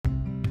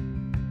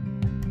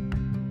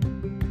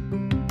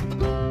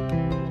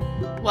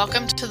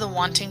Welcome to the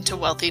Wanting to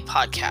Wealthy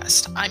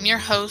podcast. I'm your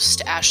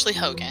host, Ashley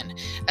Hogan.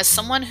 As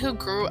someone who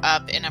grew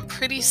up in a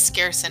pretty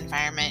scarce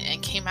environment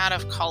and came out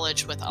of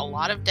college with a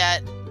lot of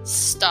debt,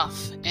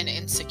 stuff, and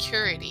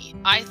insecurity,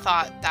 I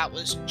thought that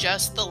was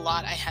just the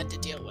lot I had to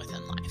deal with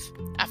in life.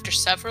 After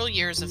several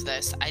years of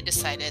this, I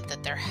decided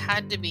that there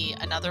had to be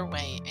another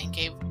way and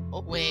gave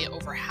away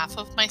over half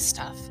of my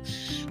stuff,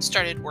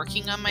 started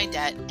working on my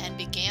debt, and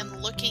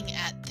began looking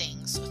at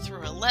things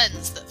through a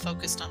lens that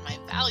focused on my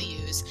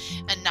values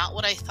and not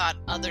what I thought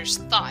others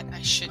thought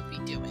I should be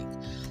doing.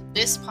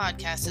 This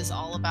podcast is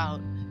all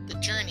about the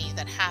journey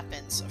that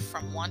happens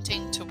from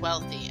wanting to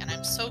wealthy, and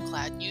I'm so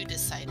glad you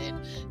decided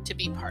to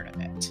be part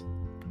of it.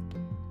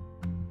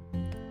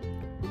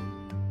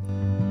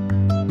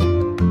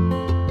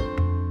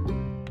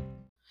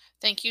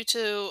 Thank you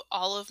to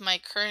all of my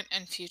current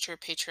and future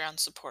Patreon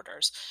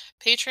supporters.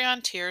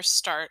 Patreon tiers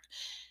start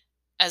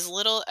as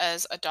little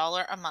as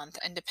 $1 a month,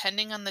 and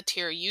depending on the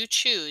tier you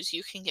choose,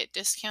 you can get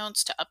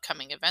discounts to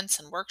upcoming events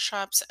and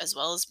workshops, as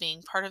well as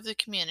being part of the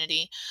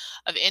community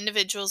of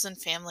individuals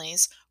and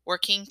families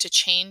working to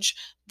change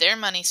their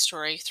money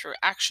story through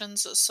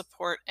actions,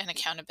 support, and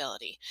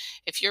accountability.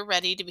 If you're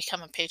ready to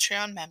become a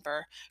Patreon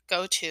member,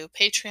 go to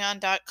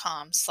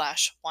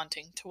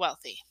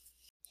patreon.com/wantingtowealthy.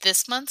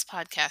 This month's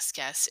podcast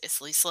guest is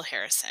Liezel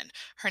Harrison.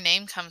 Her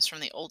name comes from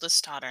the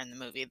oldest daughter in the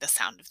movie The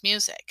Sound of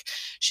Music.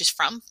 She's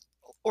from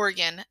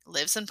Oregon,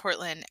 lives in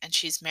Portland, and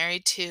she's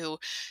married to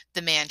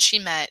the man she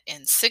met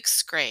in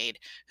 6th grade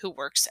who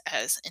works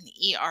as an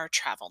ER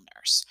travel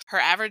nurse. Her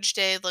average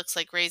day looks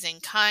like raising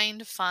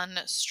kind,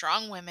 fun,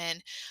 strong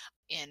women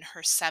in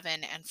her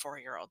 7 and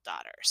 4-year-old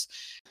daughters.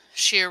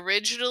 She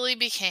originally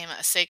became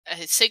a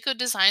Seiko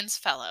Designs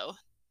Fellow,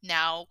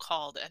 now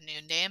called a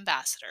Noonday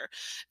Ambassador,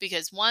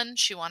 because one,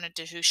 she wanted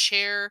to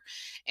share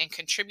and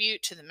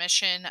contribute to the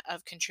mission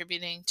of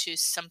contributing to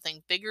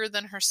something bigger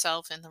than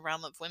herself in the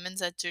realm of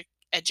women's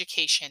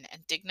education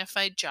and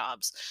dignified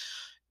jobs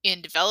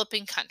in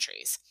developing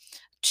countries.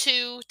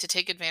 2, to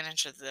take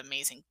advantage of the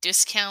amazing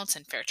discounts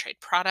and fair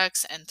trade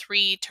products. And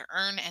 3, to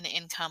earn an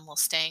income while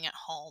staying at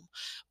home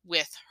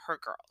with her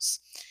girls.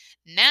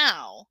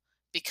 Now,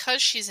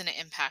 because she's an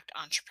impact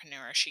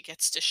entrepreneur, she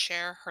gets to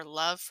share her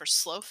love for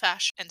slow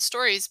fashion and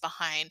stories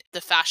behind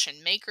the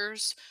fashion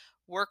makers,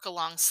 work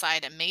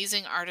alongside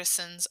amazing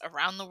artisans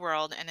around the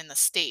world and in the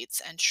States,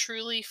 and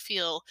truly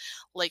feel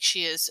like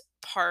she is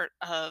part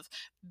of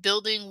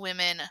building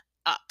women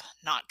up,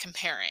 not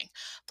comparing.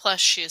 Plus,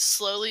 she is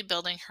slowly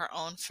building her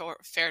own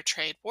fair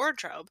trade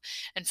wardrobe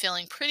and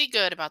feeling pretty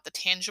good about the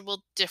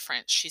tangible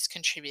difference she's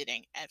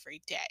contributing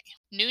every day.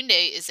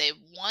 Noonday is a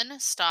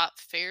one-stop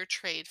fair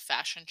trade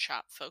fashion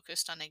shop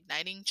focused on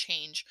igniting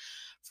change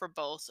for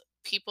both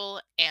people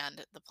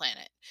and the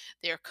planet.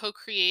 They are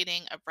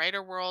co-creating a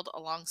brighter world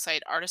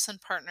alongside artisan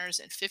partners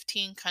in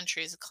 15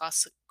 countries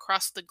across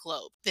the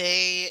globe.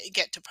 They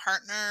get to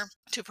partner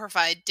to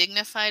provide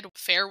dignified,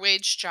 fair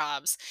wage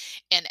jobs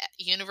and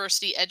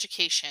university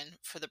education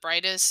for the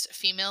brightest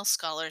female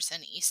scholars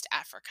in East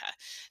Africa.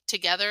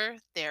 Together,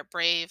 they are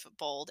brave,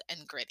 bold,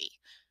 and gritty.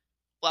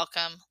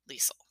 Welcome,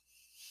 Liezel.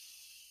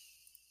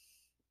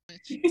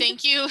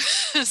 Thank you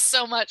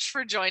so much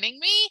for joining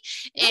me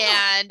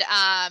and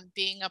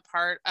being a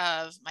part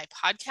of my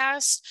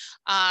podcast.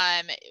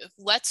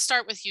 Let's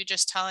start with you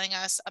just telling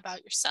us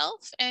about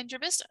yourself and your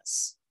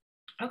business.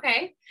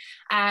 Okay.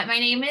 My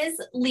name is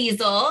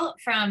Liezel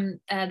from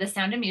The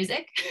Sound of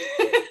Music.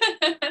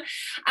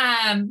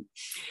 And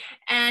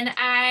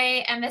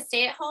I am a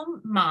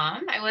stay-at-home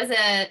mom. I was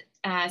a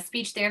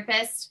speech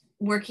therapist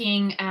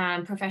working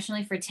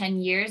professionally for 10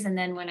 years. And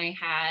then when I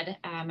had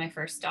my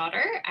first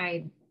daughter,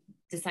 I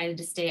decided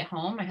to stay at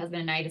home. My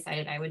husband and I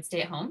decided I would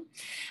stay at home.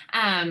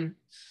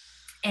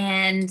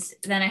 And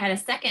then I had a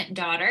second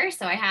daughter.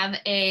 So I have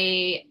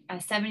a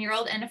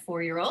 7-year-old and a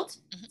 4-year-old.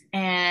 Mm-hmm.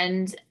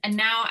 And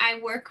now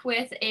I work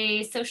with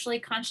a socially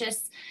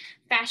conscious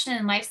fashion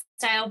and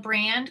lifestyle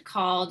brand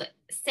called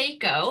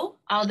Seiko,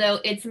 although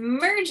it's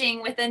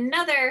merging with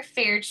another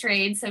fair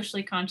trade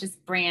socially conscious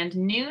brand,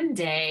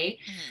 Noonday.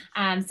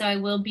 Mm-hmm. So I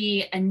will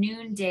be a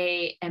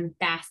Noonday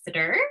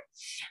ambassador.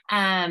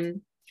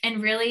 And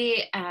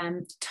really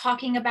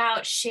talking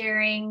about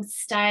sharing,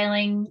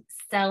 styling,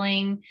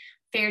 selling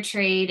fair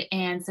trade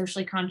and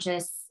socially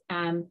conscious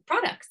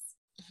products.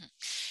 Mm-hmm.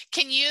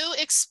 Can you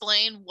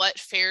explain what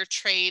fair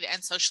trade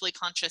and socially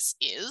conscious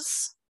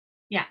is?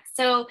 Yeah,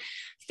 so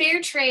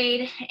fair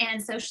trade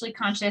and socially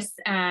conscious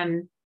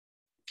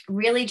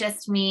really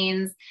just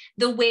means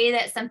the way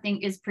that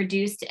something is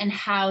produced and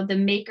how the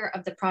maker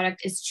of the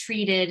product is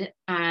treated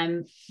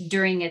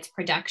during its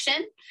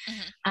production.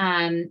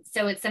 Mm-hmm.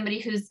 So it's somebody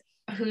who's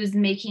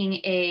making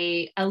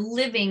a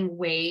living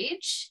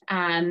wage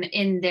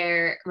in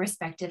their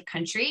respective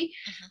country.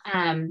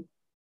 Mm-hmm.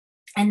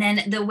 And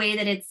then the way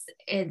that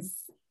it's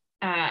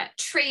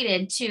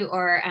traded to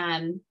or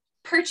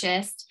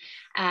purchased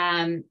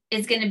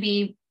is going to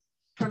be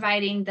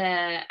providing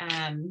the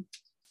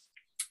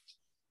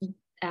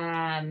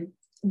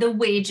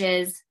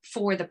wages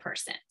for the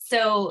person.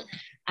 So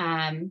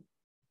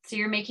So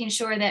you're making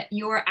sure that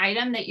your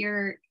item that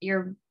you're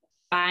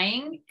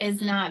buying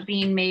is not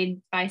being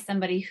made by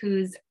somebody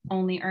who's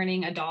only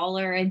earning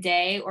 $1 a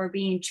day or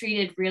being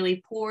treated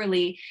really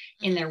poorly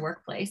in their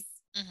workplace.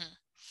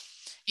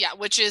 Yeah,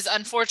 which is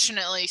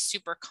unfortunately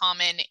super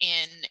common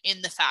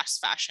in the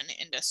fast fashion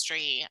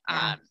industry.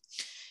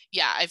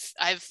 Yeah,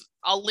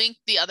 I'll link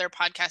the other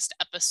podcast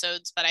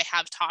episodes, but I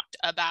have talked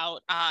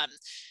about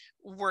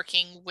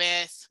working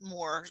with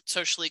more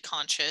socially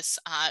conscious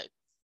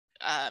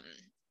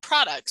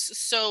products.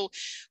 So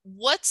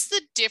what's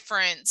the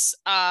difference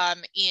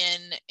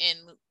in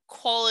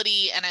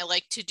quality? And I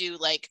like to do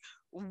like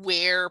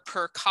wear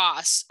per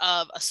cost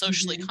of a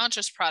socially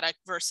conscious product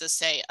versus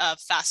say a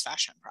fast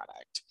fashion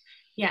product.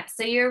 Yeah,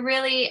 so you're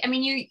really, I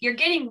mean, you're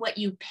getting what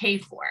you pay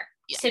for.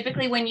 Yeah.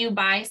 Typically when you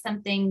buy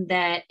something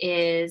that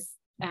is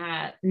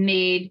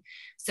made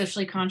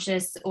socially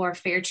conscious or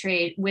fair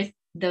trade with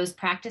those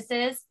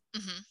practices,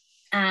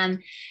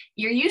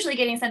 you're usually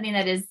getting something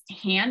that is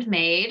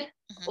handmade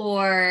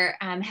or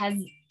has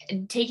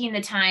taking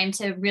the time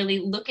to really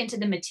look into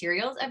the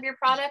materials of your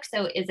product.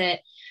 So is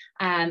it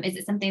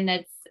something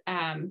that's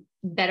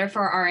better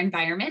for our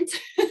environment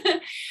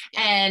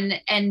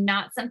and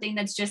not something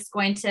that's just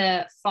going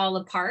to fall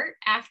apart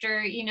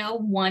after,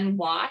 one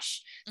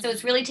wash. So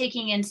it's really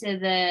taking into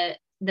the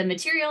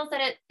materials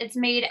that it's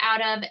made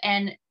out of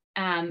and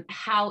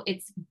how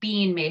it's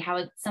being made,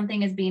 how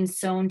something is being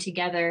sewn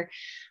together,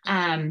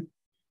 and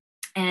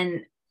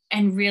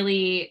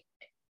really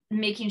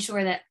making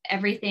sure that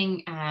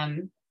everything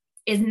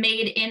is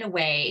made in a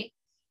way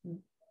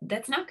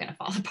that's not going to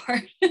fall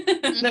apart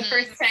the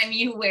first time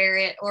you wear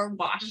it or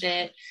wash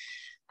it.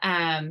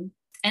 And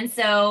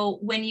so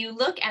when you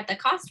look at the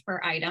cost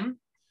per item,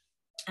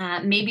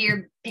 maybe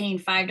you're paying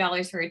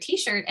 $5 for a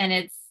t-shirt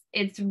and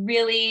it's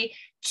really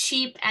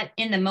cheap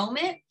in the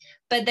moment,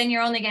 but then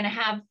you're only going to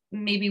have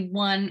maybe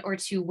 1 or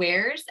 2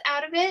 wears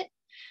out of it.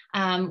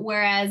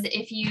 Whereas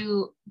if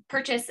you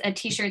purchase a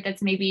t-shirt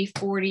that's maybe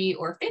 $40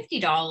 or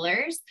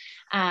 $50,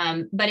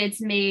 but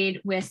it's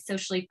made with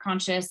socially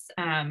conscious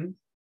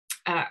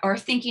or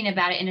thinking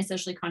about it in a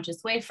socially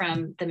conscious way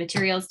from the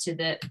materials to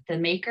the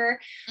maker,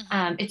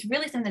 it's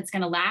really something that's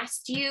going to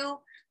last you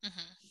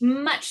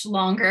much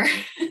longer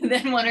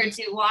than 1 or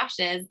 2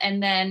 washes.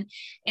 And then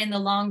in the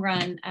long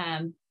run,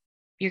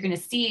 you're going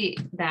to see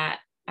that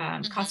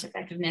cost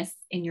effectiveness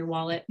in your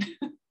wallet.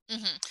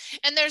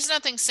 And there's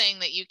nothing saying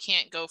that you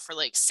can't go for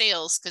like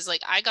sales, because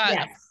like I got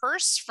a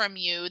purse from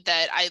you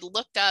that I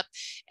looked up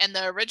and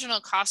the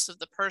original cost of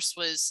the purse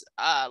was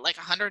like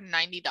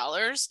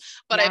 $190,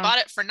 but I bought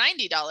it for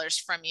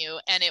 $90 from you,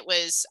 and it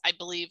was, I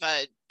believe,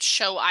 a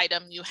show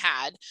item you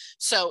had,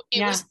 so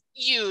it was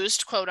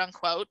used, quote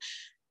unquote.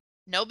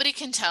 Nobody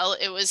can tell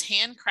it was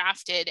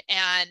handcrafted,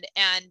 and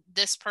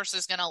this purse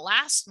is going to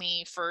last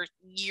me for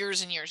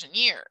years and years and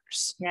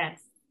years.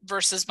 Yes.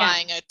 Versus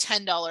buying a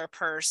 $10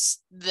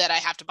 purse that I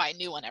have to buy a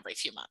new one every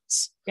few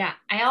months. Yeah,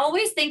 I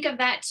always think of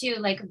that too,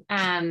 like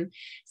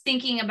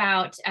thinking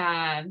about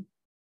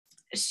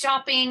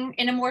shopping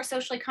in a more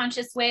socially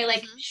conscious way,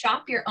 like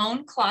shop your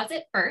own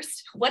closet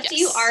first. What do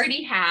you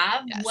already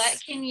have? What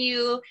can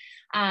you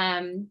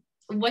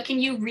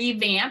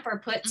revamp or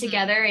put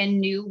together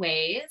in new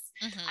ways?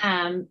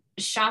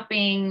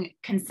 Shopping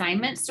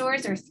consignment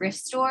stores or thrift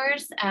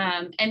stores,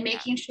 and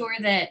making sure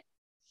that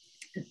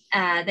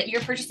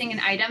you're purchasing an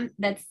item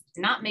that's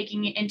not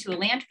making it into a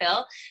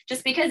landfill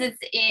just because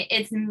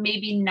it's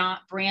maybe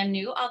not brand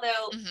new.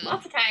 Although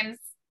lots of times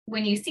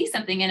when you see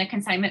something in a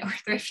consignment or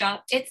thrift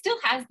shop, it still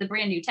has the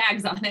brand new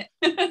tags on it.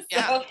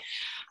 So,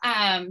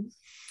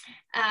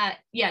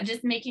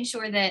 just making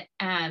sure that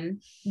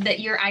that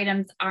your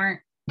items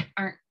aren't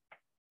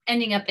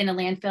ending up in a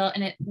landfill,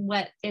 and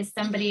what is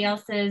somebody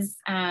else's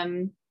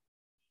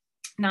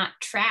not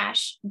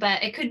trash,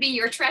 but it could be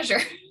your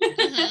treasure.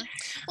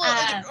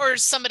 Well, or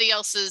somebody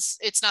else's,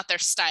 it's not their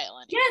style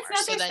anymore. Yeah, it's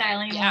not their style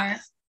anymore.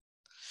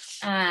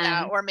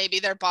 Or maybe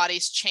their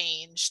body's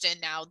changed and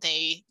now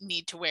they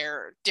need to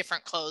wear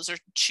different clothes or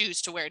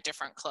choose to wear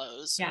different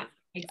clothes. Yeah,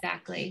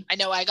 exactly. I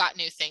know I got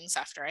new things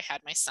after I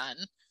had my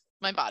son.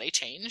 My body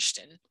changed,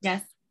 and yeah.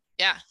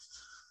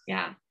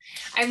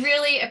 I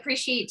really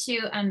appreciate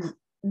too.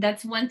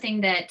 That's one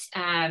thing that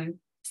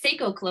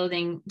Seiko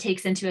clothing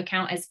takes into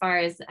account as far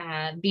as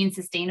being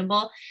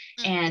sustainable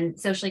and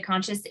socially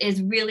conscious,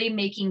 is really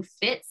making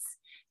fits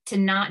to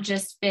not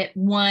just fit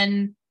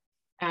one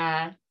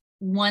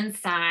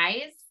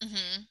size.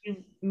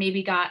 You've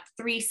maybe got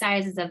 3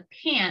 sizes of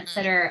pants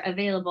that are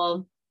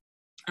available,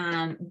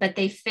 but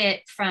they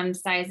fit from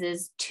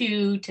sizes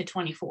 2 to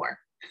 24.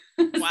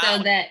 Wow.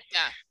 So that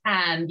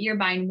you're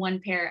buying one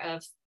pair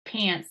of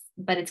pants,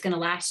 but it's going to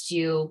last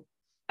you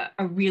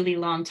a really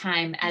long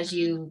time as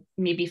you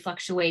maybe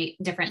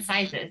fluctuate different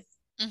sizes.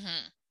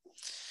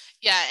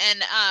 Yeah,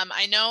 and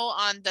I know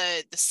on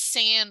the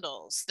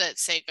sandals that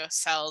Seiko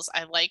sells,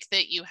 I like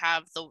that you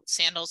have the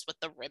sandals with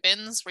the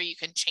ribbons where you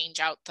can change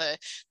out the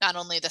not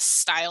only the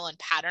style and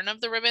pattern of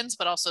the ribbons,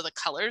 but also the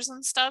colors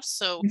and stuff.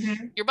 So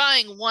you're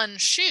buying one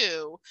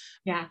shoe,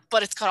 Yeah.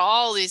 but it's got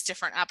all these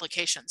different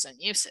applications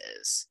and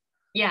uses.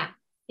 Yeah.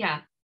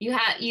 Yeah.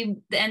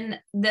 And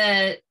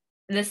the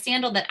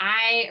sandal that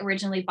I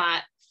originally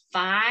bought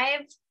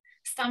 5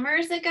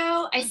 summers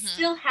ago, I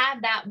still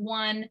have that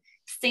one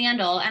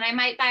sandal, and I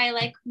might buy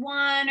like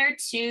 1 or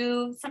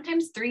 2,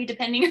 sometimes 3,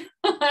 depending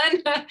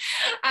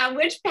on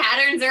which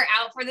patterns are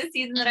out for the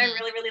season that I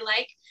really, really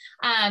like.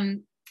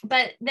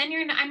 But then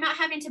I'm not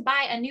having to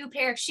buy a new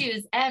pair of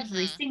shoes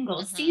every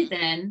single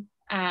season,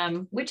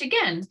 which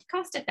again,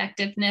 cost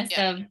effectiveness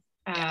of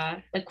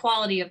the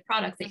quality of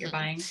products that you're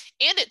buying.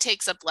 And it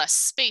takes up less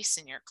space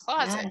in your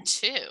closet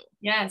too.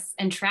 Yes.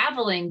 And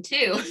traveling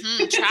too.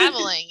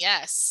 Traveling.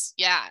 Yes.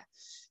 Yeah.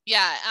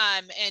 Yeah.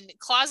 And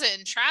closet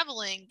and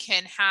traveling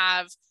can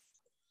have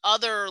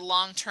other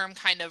long-term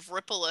kind of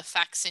ripple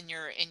effects in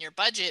your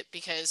budget,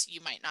 because you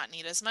might not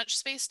need as much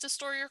space to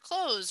store your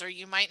clothes, or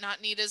you might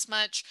not need as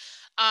much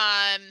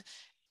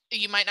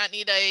you might not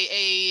need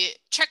a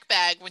check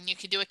bag when you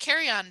could do a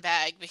carry-on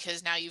bag,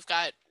 because now you've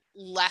got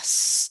less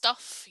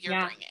stuff you're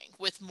bringing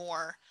with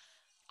more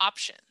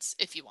options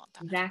if you want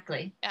that.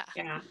 Exactly.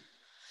 Yeah.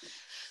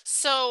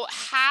 So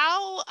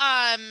how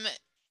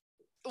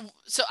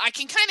so I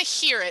can kind of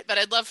hear it, but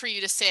I'd love for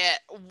you to say it.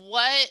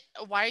 Why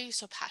are you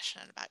so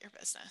passionate about your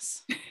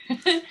business?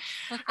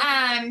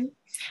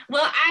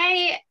 Well,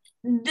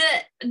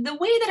 the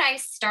way that I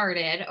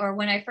started, or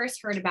when I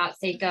first heard about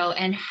Seiko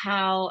and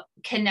how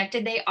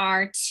connected they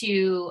are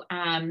to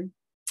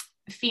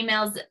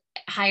females'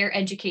 higher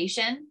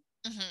education,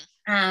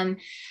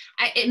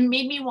 it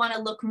made me want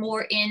to look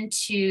more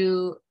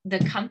into the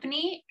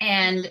company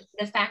and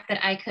the fact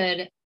that I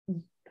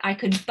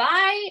could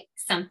buy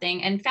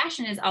something, and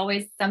fashion is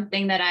always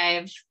something that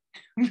I've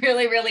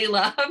really, really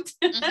loved.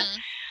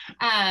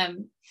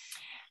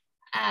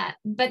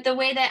 But the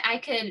way that I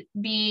could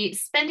be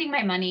spending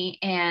my money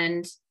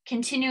and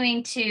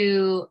continuing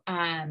to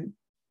buy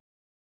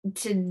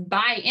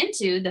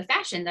into the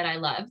fashion that I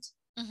loved,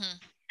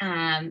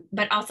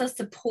 but also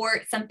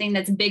support something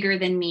that's bigger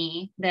than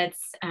me,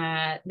 that's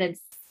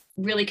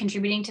really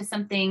contributing to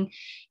something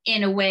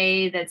in a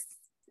way that's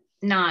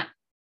not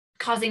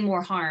causing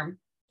more harm.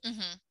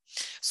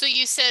 So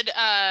you said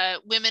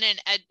women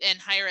in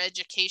higher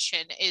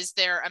education. Is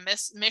there a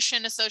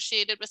mission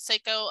associated with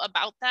Seiko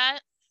about that?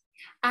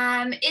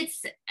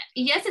 It's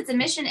a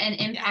mission and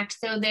impact.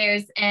 So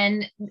it's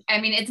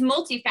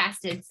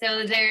multifaceted.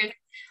 So there's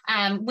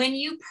when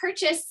you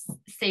purchase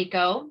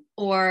Seiko,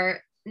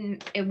 or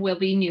it will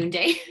be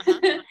Noonday,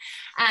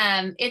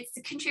 it's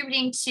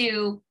contributing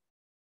to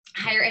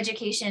higher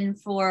education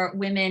for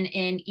women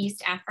in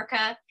East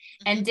Africa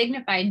and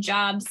dignified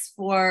jobs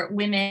for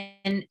women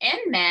and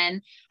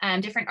men,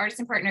 different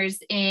artisan partners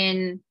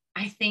in,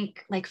 I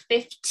think, like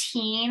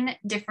 15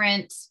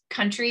 different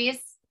countries,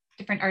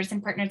 different artisan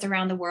partners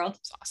around the world.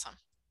 That's awesome.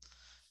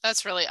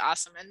 That's really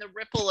awesome. And the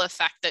ripple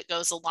effect that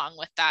goes along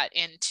with that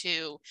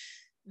into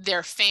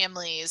their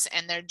families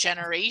and their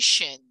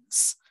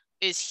generations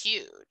is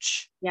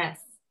huge. Yes.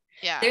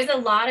 Yeah. There's a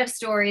lot of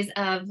stories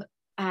of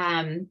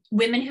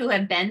women who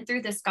have been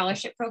through the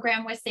scholarship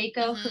program with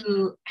Seiko,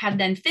 who have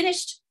then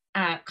finished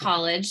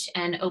college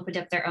and opened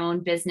up their own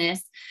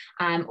business,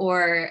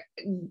 or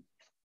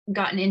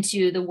gotten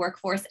into the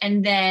workforce,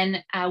 and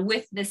then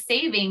with the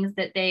savings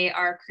that they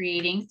are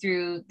creating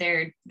through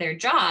their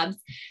jobs,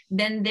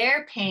 then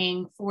they're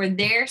paying for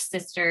their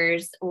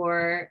sisters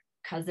or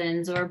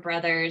cousins or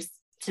brothers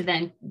to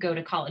then go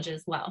to college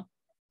as well.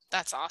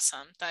 That's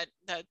awesome.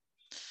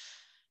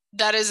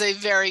 That is a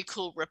very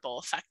cool ripple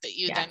effect that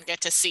you then get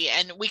to see.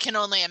 And we can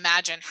only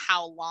imagine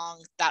how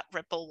long that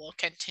ripple will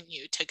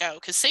continue to go.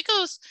 Because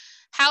Seiko's,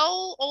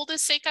 how old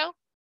is Seiko?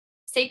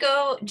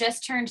 Seiko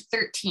just turned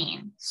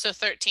 13. So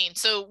 13.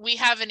 So we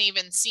haven't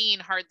even seen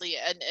hardly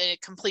a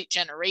complete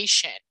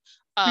generation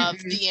of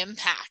the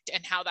impact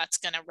and how that's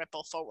going to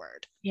ripple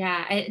forward.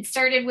 Yeah, it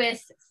started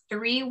with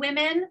 3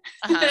 women,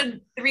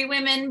 3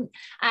 women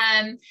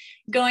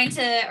going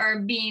to, or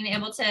being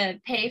able to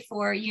pay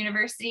for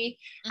university.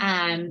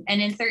 And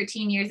in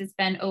 13 years, it's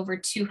been over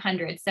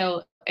 200.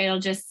 So it'll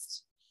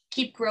just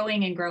keep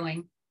growing and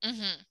growing.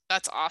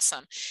 That's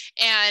awesome.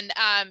 And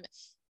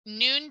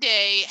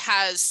Noonday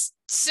has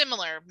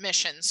similar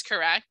missions,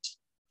 correct?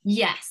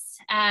 Yes.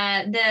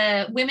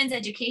 The women's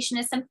education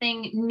is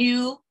something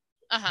new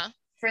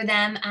for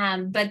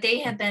them, but they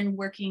have been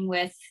working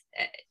with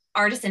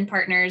artisan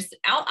partners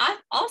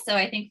also,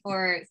 I think,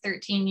 for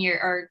 13 years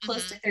or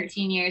close to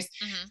 13 years.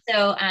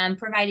 So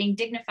providing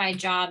dignified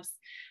jobs,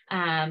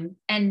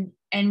 and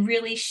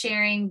really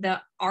sharing the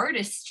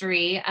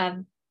artistry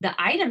of the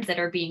items that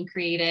are being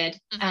created.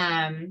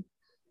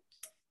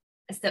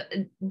 So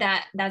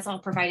that's all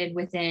provided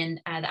within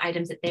the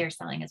items that they are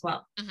selling as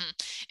well.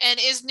 And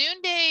is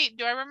Noonday,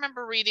 do I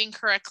remember reading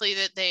correctly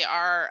that they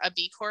are a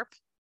B Corp?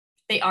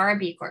 They are a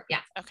B Corp, yeah.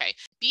 Okay.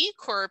 B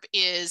Corp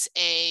is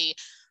a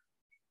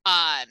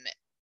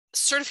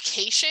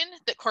certification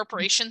that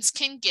corporations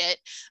can get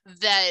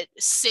that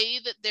say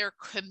that they're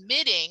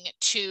committing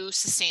to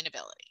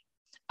sustainability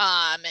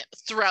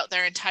throughout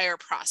their entire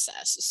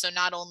process. So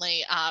not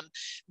only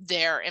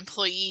their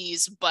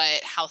employees,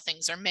 but how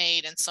things are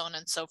made and so on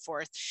and so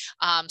forth.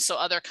 So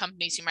other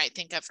companies you might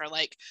think of are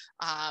like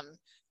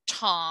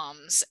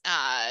Tom's,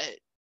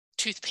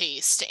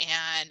 toothpaste,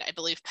 and I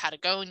believe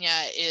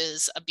Patagonia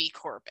is a B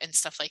Corp and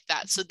stuff like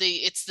that. So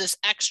it's this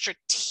extra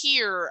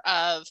tier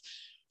of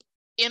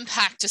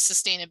impact to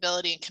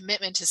sustainability and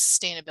commitment to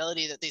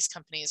sustainability that these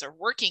companies are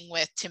working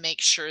with to make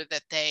sure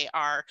that they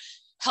are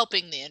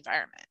helping the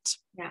environment.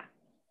 Yeah.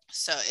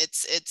 So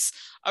it's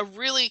a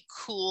really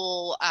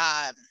cool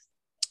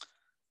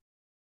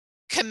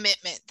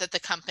commitment that the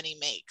company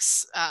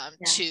makes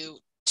to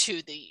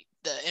the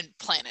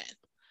planet.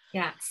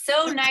 Yeah,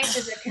 so nice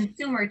as a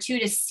consumer too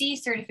to see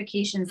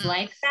certifications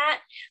like that,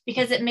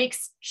 because it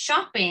makes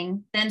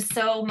shopping then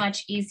so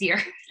much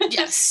easier.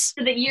 Yes.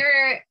 So that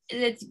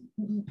it's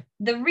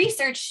the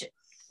research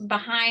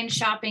behind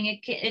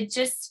shopping.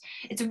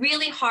 It's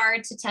really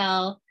hard to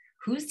tell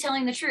who's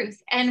telling the truth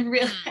and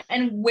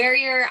and where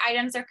your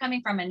items are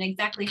coming from and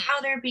exactly how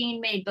they're being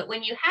made. But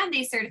when you have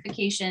these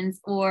certifications,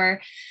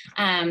 or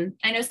I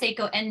know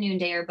Seiko and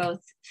Noonday are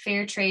both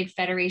Fair Trade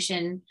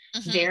Federation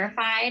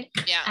verified.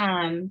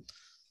 Yeah.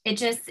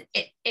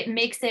 It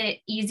makes it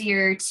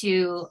easier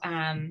to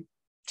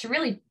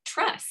really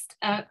trust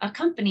a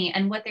company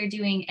and what they're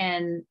doing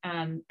and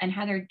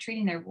how they're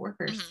treating their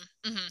workers.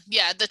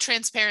 Yeah, the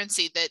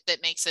transparency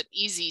that makes it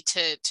easy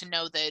to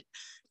know that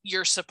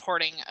you're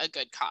supporting a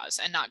good cause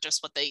and not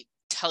just what they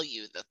tell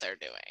you that they're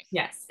doing.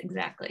 Yes,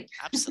 exactly.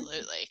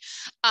 Absolutely.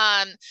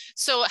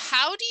 So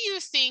how do you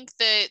think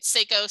that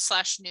Seiko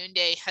 /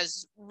 Noonday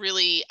has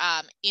really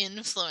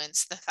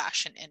influenced the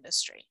fashion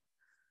industry?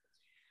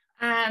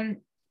 I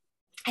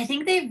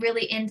think they've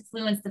really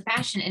influenced the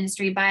fashion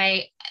industry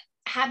by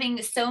having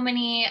so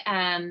many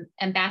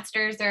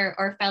ambassadors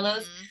or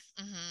fellows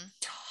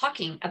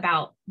talking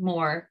about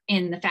more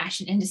in the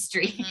fashion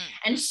industry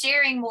and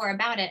sharing more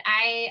about it.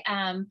 I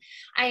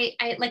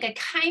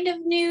kind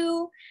of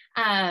knew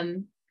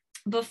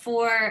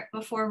before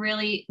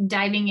really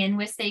diving in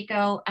with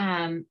Seiko,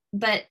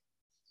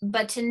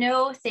 but to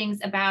know things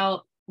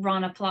about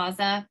Rana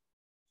Plaza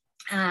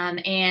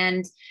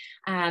and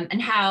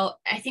how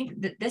I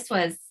think that it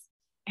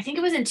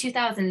was in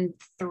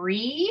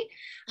 2003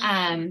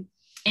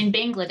 in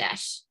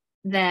Bangladesh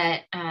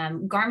that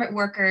garment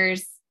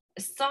workers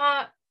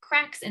saw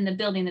cracks in the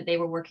building that they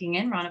were working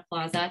in, Rana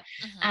Plaza,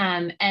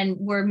 and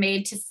were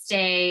made to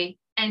stay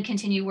and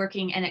continue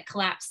working, and it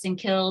collapsed and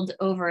killed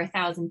over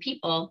 1,000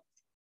 people.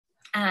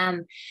 I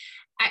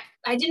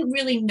didn't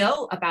really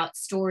know about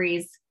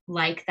stories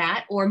like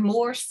that, or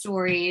more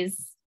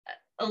stories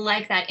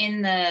like that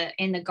in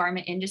the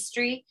garment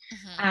industry.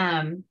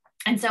 And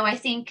so I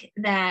think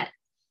that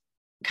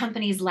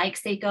companies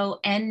like Seiko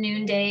and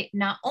Noonday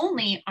not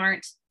only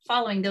aren't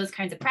following those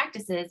kinds of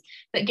practices,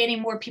 but getting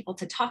more people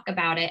to talk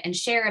about it and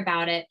share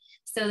about it,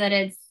 so that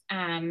it's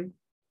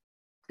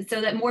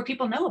so that more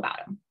people know about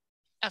them.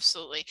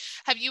 Absolutely.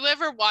 Have you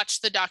ever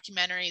watched the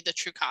documentary The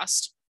True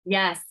Cost?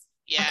 Yes.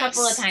 A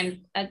couple of times.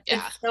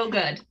 It's so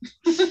good.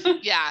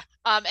 Yeah.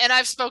 And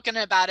I've spoken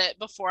about it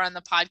before on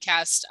the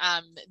podcast.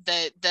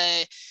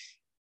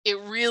 It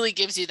really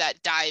gives you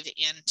that dive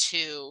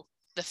into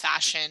the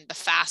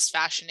fast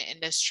fashion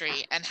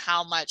industry, and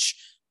how much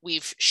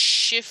we've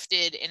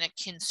shifted in a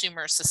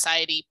consumer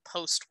society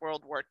post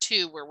World War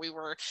II, where we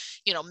were,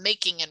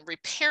 making and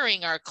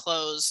repairing our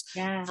clothes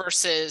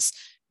versus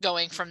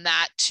going from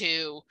that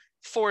to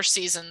 4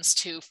 seasons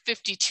to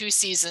 52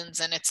 seasons.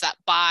 And it's that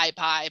buy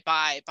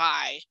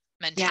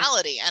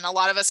mentality. And a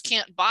lot of us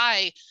can't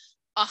buy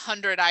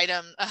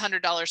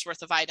 $100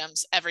 worth of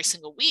items every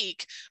single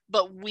week,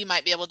 but we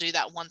might be able to do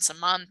that once a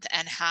month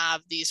and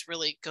have these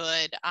really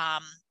good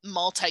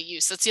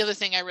multi-use. That's the other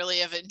thing I really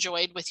have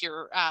enjoyed with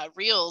your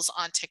reels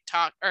on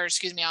TikTok, or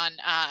excuse me, on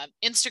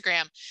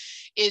Instagram,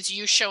 is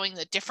you showing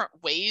the different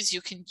ways you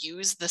can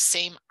use the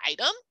same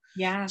item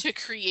to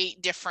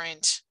create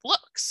different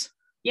looks.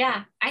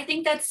 Yeah, I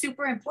think that's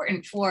super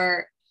important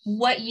for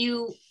what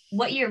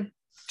you're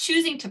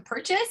choosing to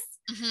purchase.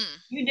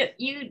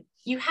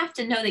 You have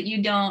to know that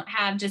you don't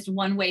have just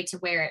one way to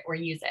wear it or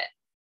use it.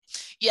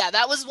 Yeah,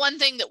 that was one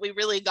thing that we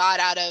really got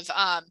out of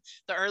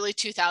the early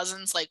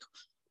 2000s, like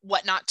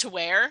what not to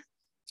wear.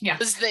 Yeah,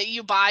 is that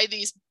you buy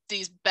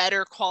these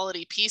better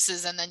quality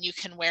pieces, and then you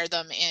can wear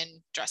them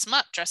in, dress them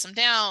up, dress them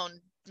down,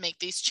 make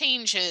these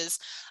changes.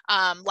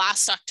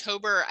 Last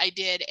October, I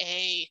did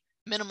a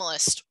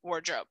minimalist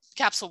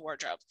capsule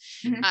wardrobe.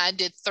 I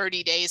did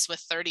 30 days with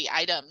 30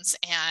 items,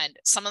 and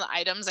some of the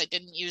items I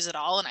didn't use at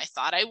all and I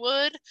thought I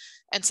would,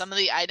 and some of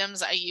the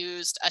items I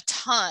used a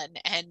ton,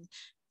 and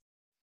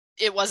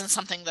it wasn't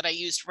something that I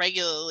used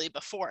regularly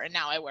before, and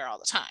now I wear all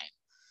the time.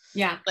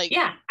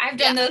 I've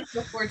done those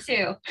before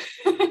too.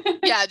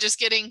 Yeah, just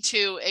getting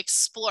to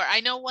explore.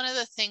 I know one of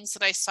the things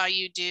that I saw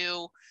you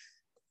do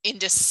in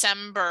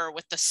December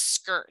with the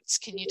skirts.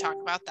 Can you talk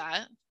about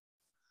that?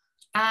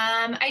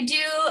 I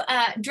do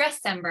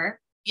Dresscember.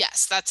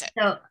 Yes, that's it.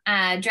 So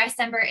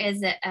Dresscember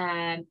is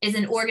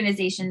an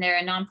organization. They're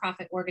a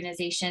nonprofit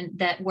organization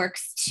that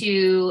works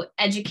to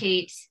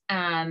educate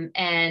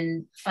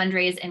and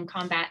fundraise and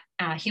combat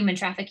human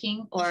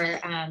trafficking or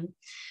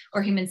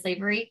human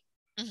slavery.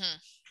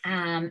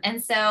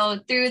 And so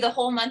through the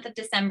whole month of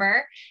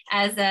December,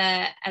 as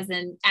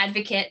an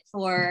advocate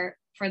for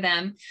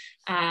them,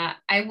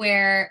 I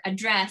wear a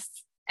dress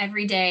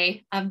every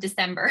day of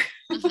December.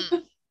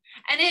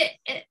 And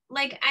and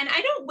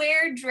I don't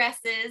wear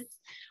dresses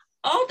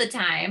all the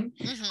time.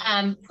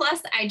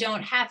 Plus I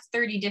don't have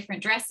 30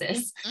 different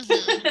dresses.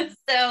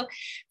 So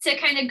to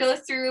kind of go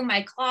through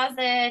my closet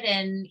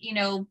and,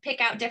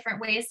 pick out different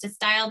ways to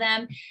style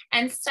them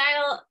and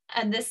style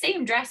the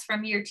same dress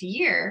from year to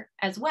year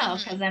as well,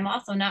 because I'm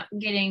also not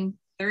getting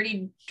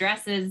 30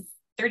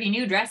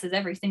 new dresses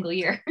every single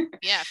year.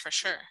 Yeah, for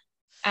sure.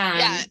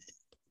 Yeah,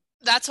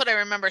 that's what I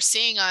remember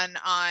seeing on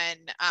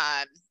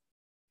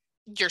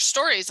your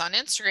stories on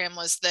Instagram,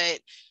 was that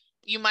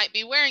you might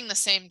be wearing the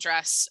same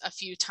dress a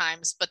few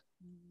times, but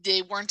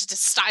they weren't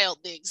styled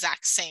the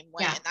exact same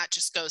way. And that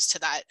just goes to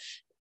that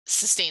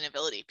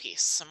sustainability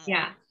piece.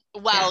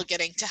 While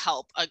getting to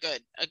help a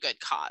good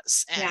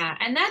cause.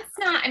 And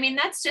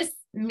that's just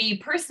me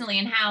personally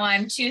and how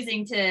I'm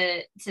choosing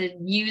to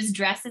use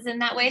dresses in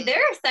that way. There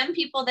are some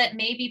people that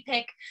maybe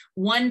pick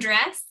one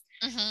dress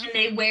and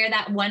they wear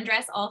that one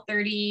dress all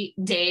 30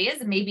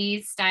 days,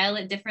 maybe style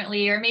it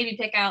differently, or maybe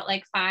pick out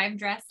like 5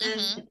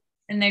 dresses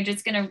and they're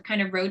just going to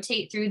kind of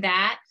rotate through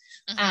that.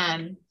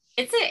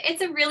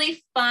 It's a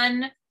really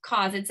fun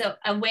cause. It's a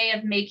way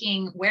of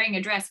wearing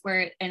a dress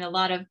where in a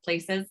lot of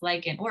places,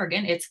 like in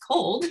Oregon, it's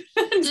cold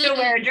to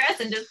wear a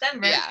dress in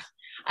December.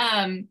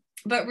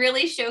 But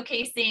really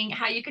showcasing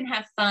how you can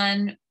have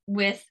fun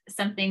with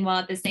something while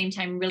at the same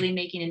time really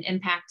making an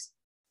impact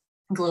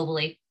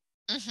globally.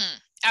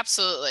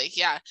 Absolutely.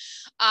 Yeah.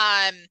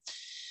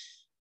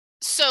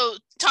 So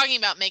talking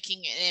about making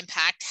an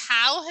impact,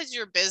 how has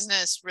your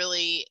business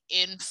really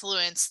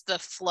influenced the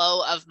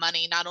flow of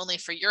money, not only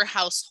for your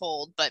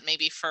household, but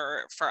maybe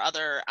for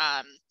other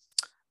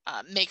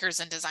makers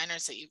and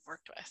designers that you've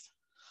worked with?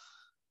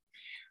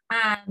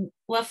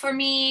 Well, for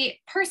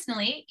me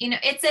personally,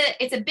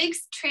 it's a big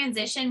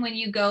transition when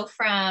you go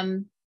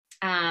from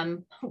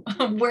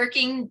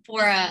working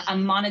for a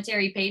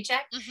monetary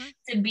paycheck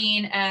to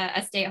being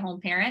a stay-at-home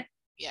parent.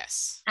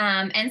 Yes.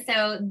 And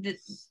so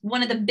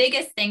one of the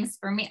biggest things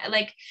for me,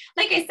 like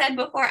I said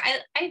before,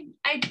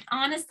 I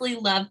honestly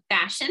love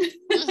fashion.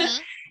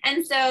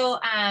 And so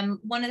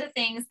one of the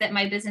things that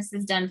my business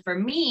has done for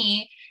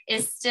me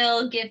is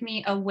still give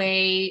me a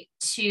way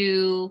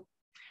to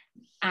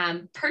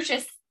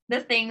purchase the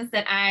things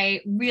that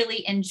I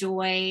really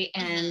enjoy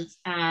and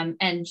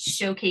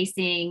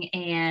showcasing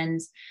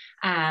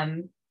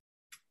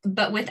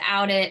but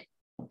without it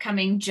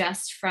coming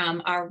just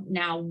from our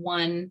now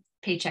one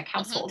paycheck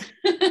household.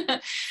 So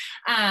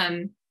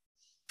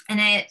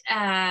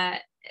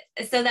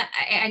that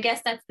I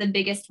guess that's the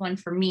biggest one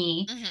for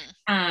me.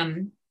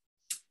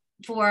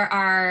 For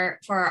our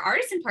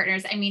artisan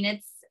partners, I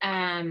mean,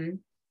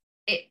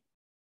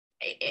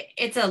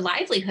 it's a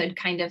livelihood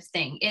kind of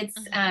thing.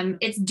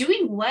 It's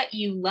doing what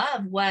you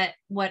love, what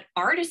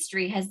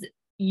artistry has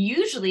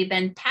usually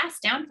been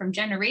passed down from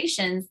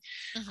generations,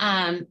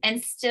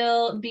 and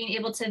still being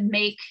able to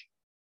make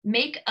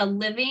a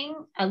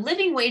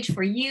living wage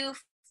for you,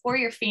 for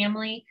your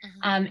family,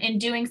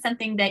 and doing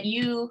something that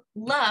you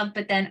love,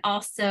 but then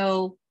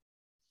also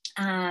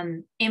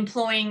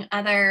employing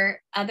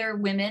other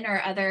women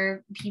or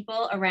other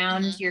people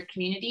around your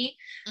community,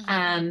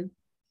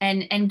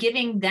 and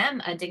giving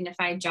them a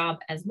dignified job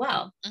as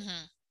well.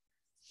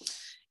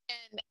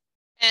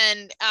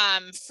 And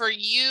for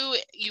you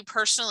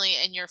personally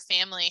and your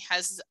family,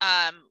 has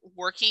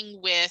working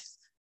with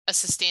a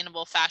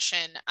sustainable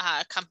fashion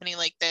company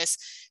like this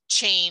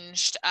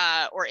changed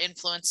or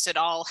influenced at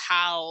all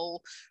how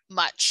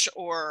much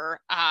or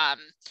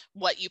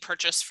what you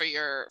purchase for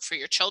your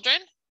children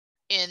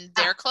in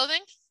their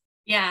clothing?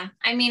 Yeah,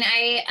 I mean,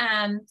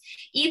 I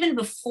even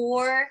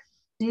before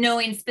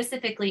knowing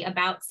specifically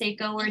about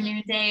Seiko or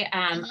Noonday,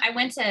 I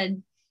went to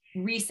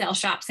resale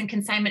shops and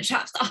consignment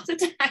shops all the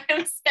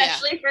time,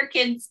 especially for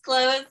kids'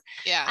 clothes.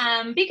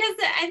 Because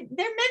they're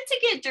meant to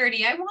get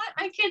dirty. I want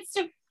my kids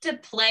to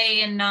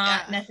play and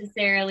not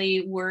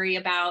necessarily worry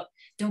about,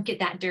 don't get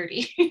that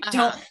dirty.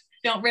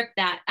 Don't rip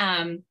that.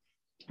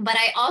 But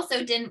I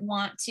also didn't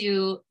want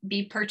to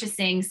be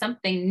purchasing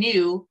something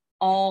new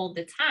all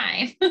the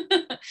time.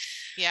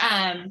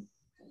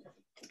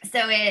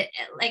 So it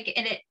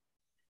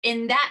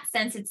in that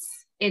sense,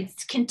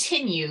 it's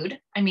continued.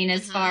 I mean,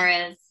 as far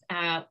as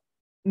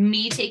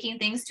me taking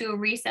things to a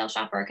resale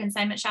shop or a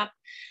consignment shop,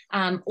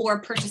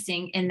 or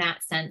purchasing in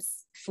that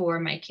sense for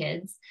my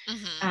kids.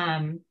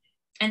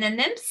 And then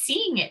them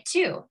seeing it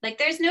too. Like,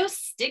 there's no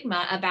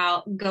stigma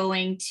about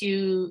going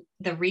to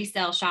the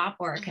resale shop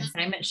or a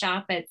consignment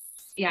shop. It's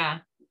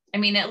I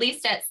mean, at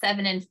least at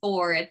 7 and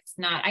 4, it's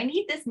not, I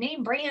need this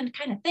name brand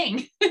kind of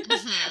thing.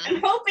 Mm-hmm.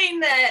 I'm hoping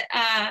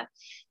that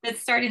that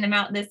starting them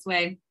out this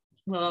way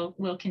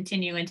will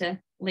continue into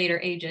later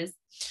ages.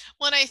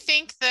 Well, I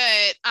think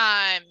that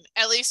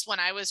at least when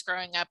I was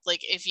growing up,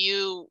 like if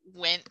you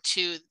went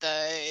to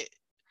the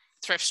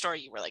thrift store,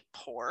 you were like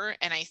poor.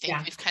 And I think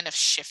we've kind of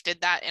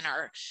shifted that in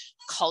our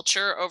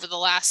culture over the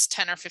last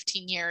 10 or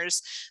 15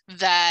 years,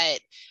 that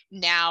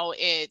now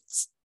it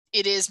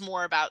is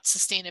more about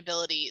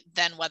sustainability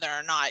than whether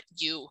or not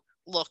you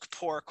look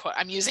poor.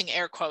 I'm using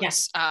air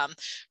quotes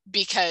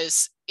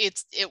because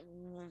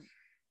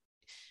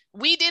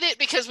we did it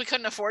because we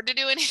couldn't afford to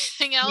do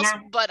anything else,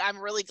 but I'm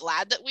really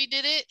glad that we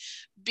did it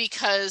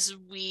because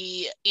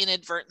we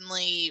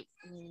inadvertently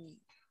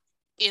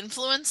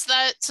influence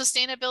that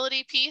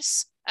sustainability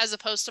piece as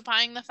opposed to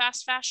buying the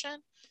fast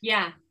fashion.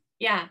 Yeah.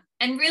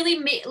 And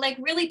really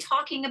really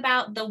talking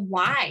about the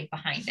why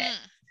behind it.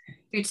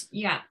 It's,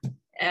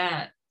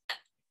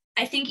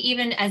 I think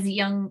even as a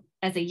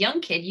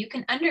young kid, you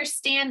can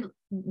understand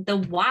the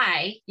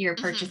why you're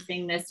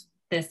purchasing this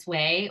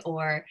way,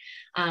 or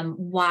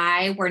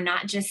why we're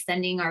not just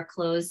sending our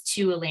clothes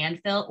to a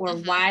landfill, or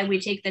why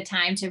we take the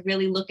time to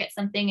really look at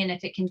something. And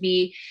if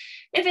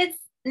it's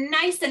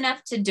nice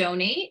enough to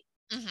donate,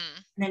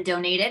 then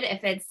donate it.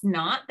 If it's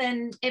not,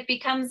 then it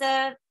becomes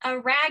a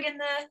rag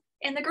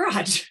in the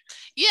garage.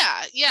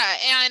 Yeah.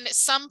 And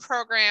some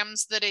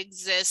programs that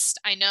exist,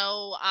 I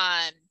know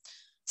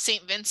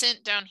St.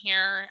 Vincent down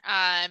here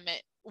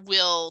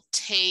will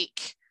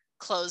take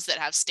clothes that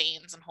have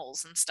stains and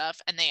holes and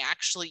stuff, and they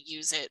actually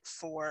use it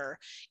for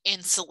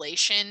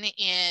insulation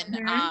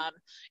in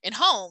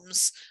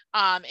homes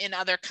in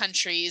other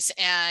countries.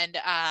 And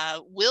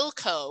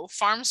Wilco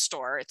Farm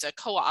Store, it's a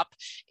co-op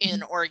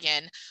in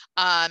Oregon,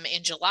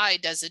 in July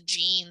does a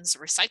jeans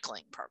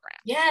recycling program.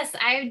 Yes,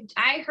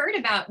 I heard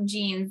about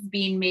jeans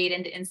being made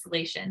into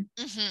insulation.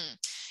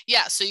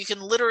 Yeah, so you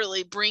can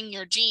literally bring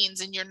your jeans,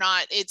 and you're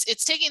not,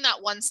 it's taking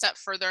that one step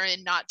further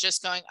and not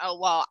just going, oh,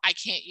 well, I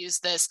can't use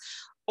this,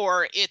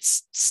 or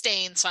it's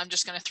stained, so I'm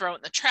just going to throw it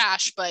in the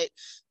trash, but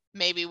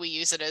maybe we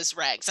use it as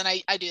rags. And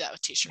I do that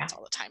with t-shirts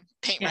all the time,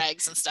 paint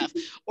rags and stuff.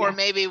 Or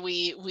maybe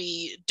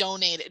we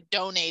donate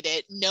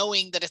it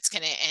knowing that it's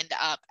going to end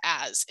up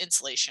as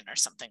insulation or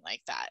something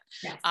like that.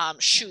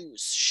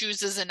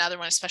 Shoes is another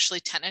one, especially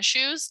tennis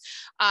shoes.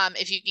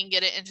 If you can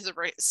get it into the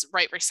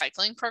right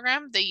recycling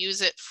program, they use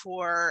it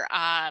for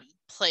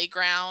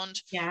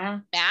playground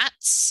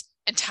mats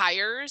and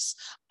tires.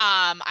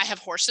 I have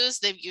horses.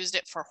 They've used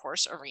it for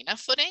horse arena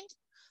footing.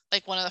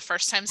 Like one of the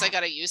first times I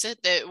got to use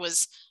it, that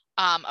was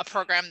a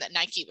program that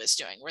Nike was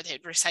doing where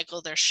they'd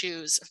recycle their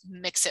shoes,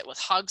 mix it with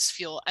hogs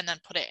fuel, and then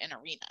put it in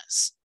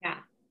arenas.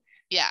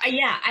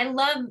 I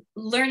love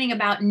learning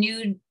about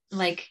new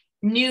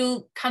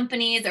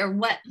companies, or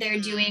what they're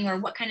doing, or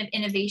what kind of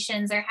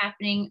innovations are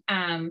happening.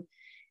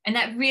 And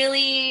that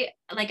really,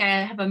 I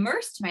have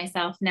immersed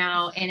myself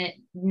now in it,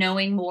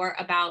 knowing more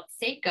about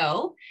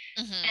Seiko.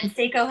 And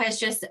Seiko has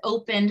just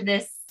opened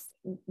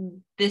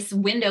this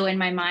window in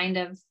my mind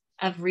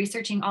of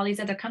researching all these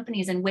other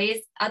companies and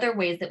other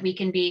ways that we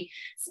can be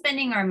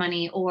spending our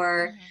money,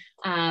 or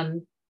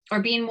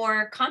being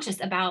more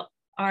conscious about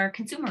our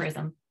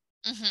consumerism.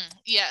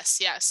 Yes.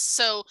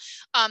 So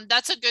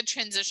that's a good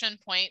transition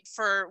point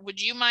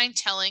would you mind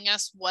telling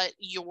us what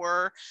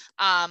your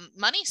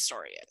money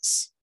story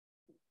is?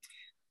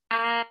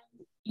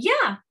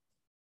 Yeah.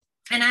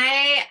 And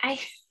I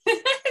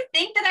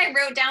think that I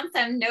wrote down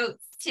some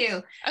notes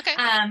too. Okay.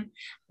 I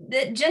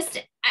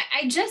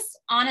just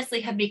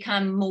honestly have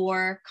become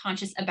more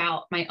conscious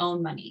about my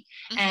own money,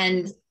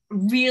 and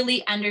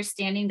really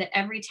understanding that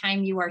every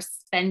time you are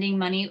spending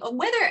money,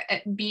 whether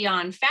it be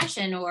on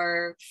fashion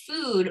or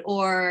food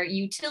or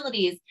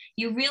utilities,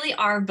 you really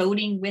are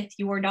voting with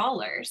your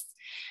dollars.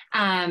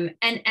 And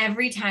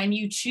every time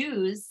you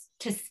choose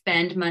to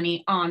spend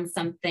money on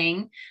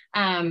something,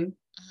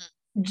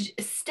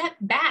 step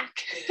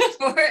back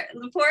for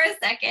a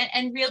second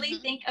and really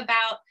think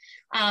about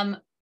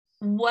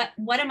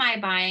what am I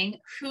buying?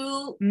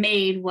 Who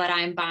made what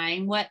I'm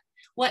buying? What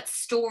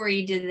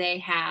story do they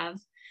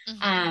have?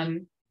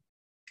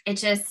 It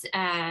just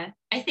I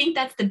think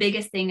that's the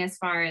biggest thing as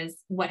far as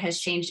what has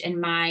changed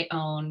in my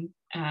own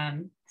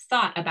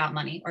thought about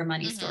money, or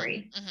money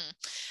story.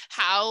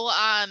 How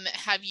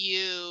have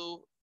you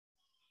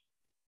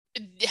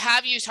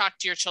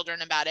talked to your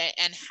children about it,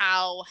 and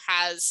how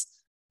has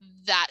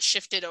that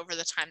shifted over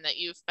the time that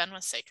you've been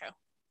with Seiko?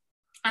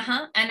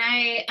 And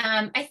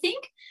I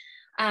think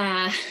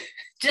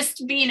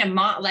just being a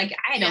mom,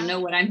 I don't know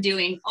what I'm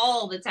doing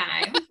all the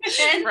time.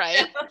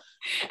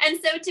 And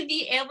so to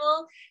be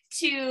able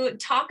to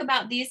talk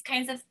about these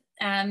kinds of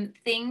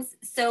things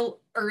so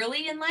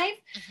early in life,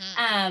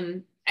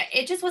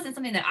 it just wasn't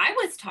something that I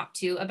was talked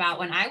to about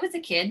when I was a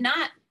kid.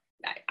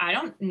 I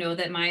don't know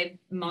that my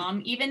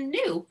mom even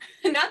knew.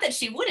 Not that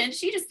she wouldn't,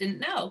 she just didn't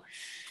know.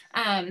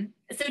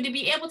 So to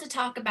be able to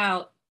talk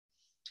about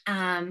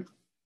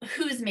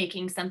who's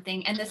making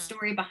something and the Mhm.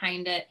 story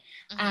behind it.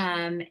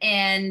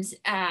 Mhm.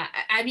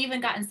 I've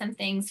even gotten some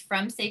things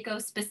from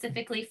Seiko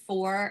specifically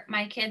for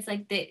my kids.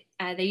 Like they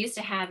used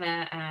to have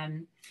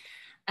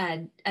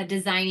a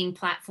designing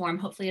platform.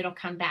 Hopefully it'll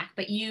come back,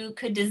 but you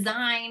could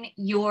design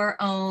your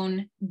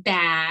own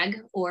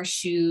bag or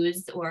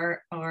shoes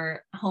or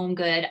home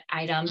good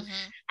item.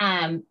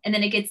 Mhm. And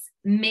then it gets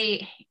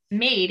made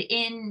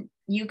in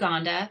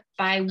Uganda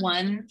by Mhm.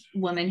 one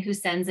woman who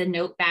sends a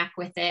note back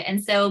with it.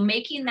 And so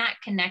making that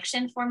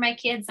connection for my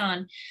kids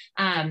on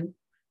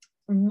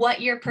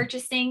what you're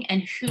purchasing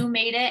and who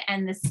made it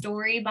and the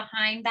story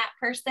behind that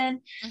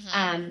person,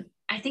 Mhm.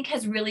 I think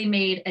has really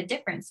made a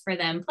difference for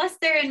them. Plus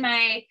they're in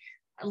my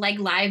like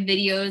live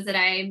videos that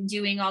I'm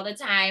doing all the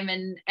time,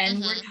 and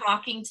we're Mhm.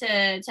 talking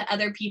to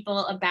other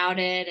people about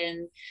it.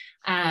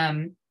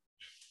 And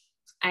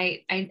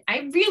I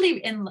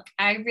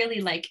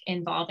really like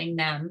involving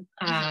them.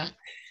 Mhm.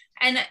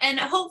 And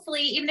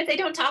hopefully, even if they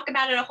don't talk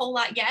about it a whole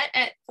lot yet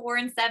at 4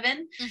 and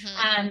 7,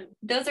 Mhm.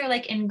 those are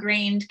like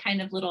ingrained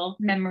kind of little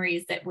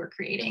memories that we're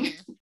creating.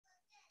 Mhm.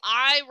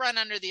 I run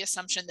under the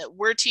assumption that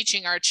we're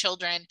teaching our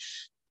children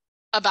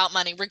about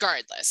money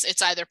regardless.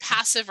 It's either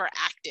passive or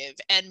active,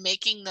 and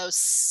making those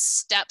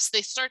steps,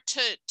 they start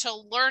to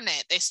learn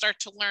it. They start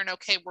to learn,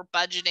 okay, we're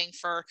budgeting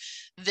for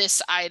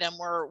this item,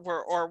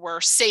 we're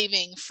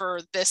saving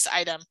for this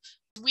item.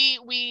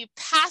 We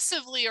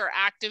passively or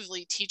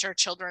actively teach our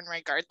children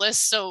regardless.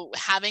 So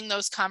having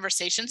those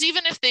conversations,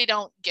 even if they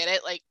don't get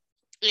it, like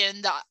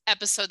in the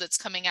episode that's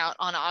coming out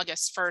on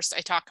August 1st,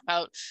 I talk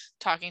about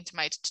talking to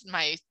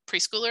my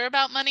preschooler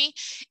about money,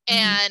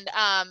 Mhm.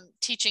 and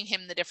teaching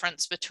him the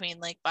difference between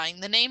like buying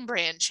the name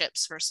brand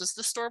chips versus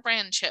the store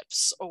brand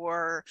chips,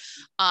 or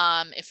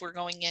if we're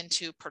going in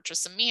to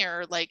purchase a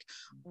mirror, like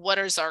what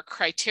is our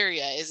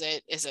criteria? Is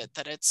it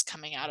that it's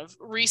coming out of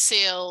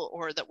resale,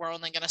 or that we're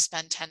only going to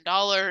spend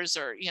 $10,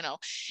 or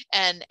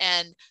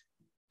and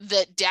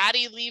that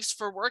daddy leaves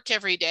for work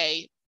every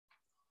day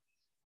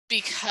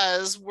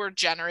because we're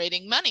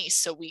generating money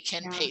so we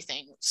can Yeah. pay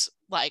things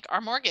like our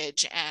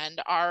mortgage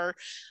and our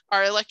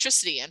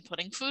electricity and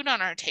putting food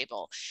on our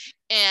table.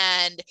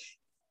 And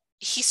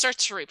he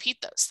starts to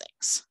repeat those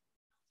things,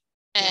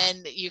 Yeah.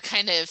 and you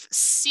kind of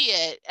see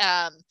it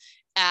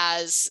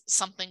as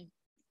something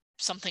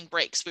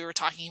breaks. We were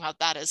talking about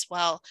that as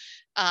well.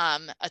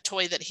 A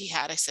toy that he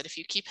had, I said, if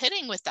you keep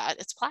hitting with that,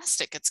 it's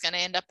plastic, it's going to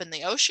end up in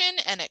the ocean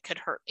and it could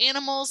hurt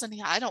animals. And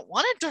I don't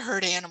want it to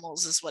hurt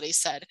animals, is what he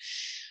said.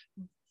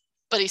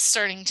 But he's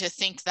starting to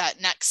think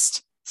that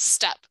next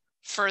step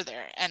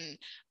further. And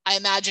I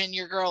imagine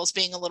your girls,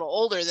 being a little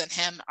older than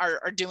him,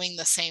 are doing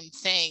the same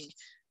thing,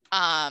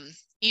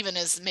 even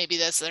as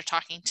maybe as they're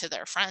talking to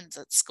their friends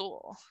at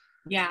school.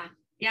 Yeah.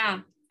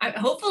 Yeah.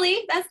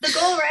 Hopefully that's the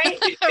goal, right?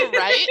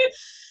 Right.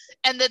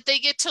 And that they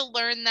get to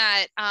learn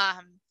that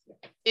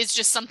is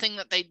just something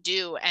that they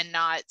do, and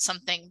not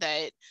something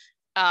that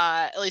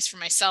at least for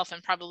myself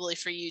and probably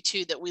for you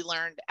too, that we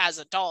learned as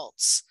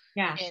adults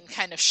Yeah. in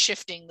kind of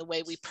shifting the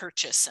way we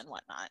purchase and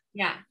whatnot.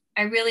 Yeah.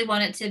 I really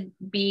want it to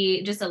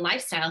be just a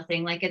lifestyle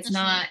thing. Like Mm-hmm. it's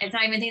not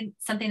even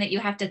something that you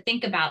have to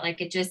think about.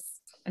 Like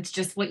it's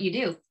just what you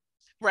do.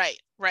 Right,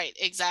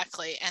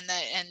 exactly. And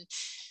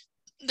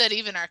that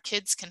even our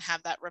kids can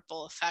have that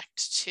ripple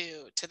effect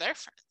to their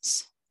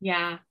friends.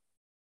 Yeah.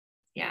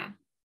 Yeah.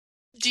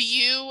 Do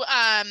you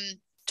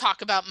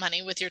talk about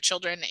money with your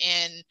children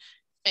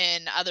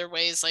in other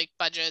ways, like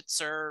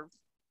budgets or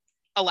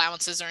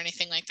allowances or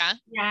anything like that?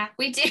 Yeah,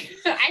 we do.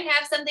 I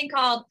have something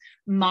called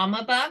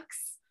Mama Bucks.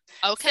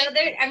 So Okay.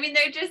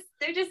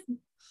 they're just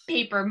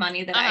paper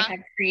money that I Uh-huh. have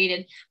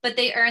created, but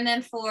they earn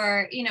them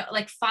for,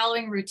 like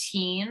following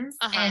routines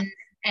Uh-huh.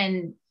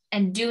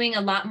 and doing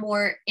a lot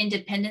more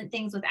independent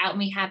things without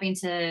me having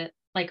to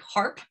like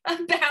harp about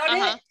it.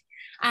 Uh-huh.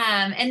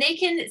 And they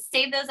can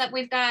save those up.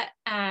 We've got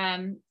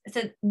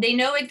so they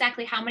know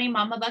exactly how many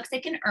Mama Bucks they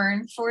can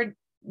earn for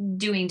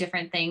doing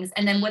different things,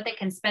 and then Mm-hmm. what they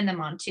can spend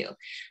them on too.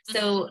 Mm-hmm.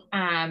 So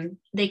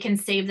they can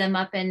save them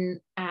up, and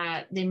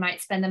they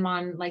might spend them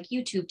on like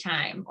YouTube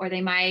time, or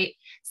they might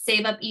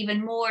save up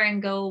even more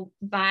and go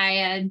buy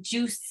a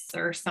juice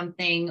or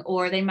something,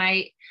 or they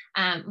might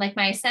like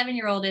my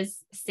 7-year-old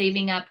is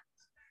saving up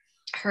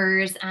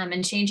hers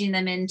and changing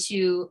them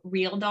into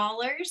real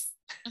dollars.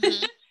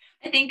 Mm-hmm.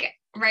 I think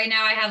right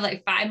now I have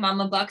like 5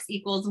 Mama Bucks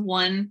equals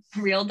 1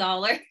 real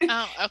dollar.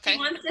 Oh, She okay.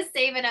 wants to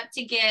save it up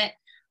to get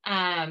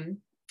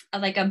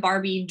like a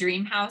Barbie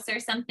dream house or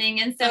something.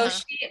 And so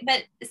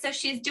Uh-huh.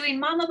 she's doing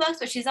Mama Bucks,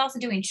 but she's also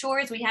doing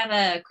chores. We have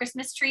a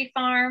Christmas tree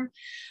farm.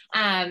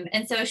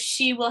 And so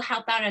she will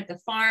help out at the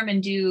farm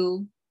and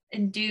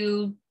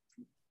do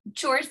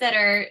chores that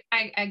are,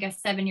 I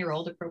guess,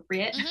 7-year-old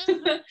appropriate.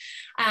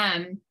 Mm-hmm.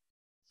 um,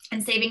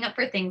 and saving up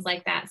for things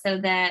like that, so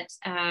that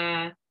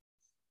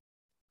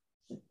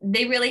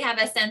they really have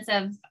a sense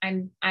of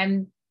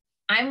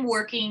I'm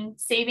working,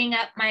 saving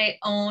up my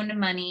own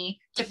money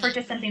to Mm-hmm.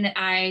 purchase something that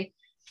I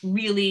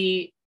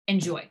really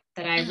enjoy,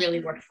 that I really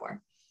Mm-hmm. worked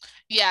for.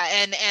 Yeah,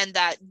 and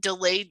that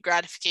delayed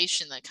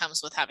gratification that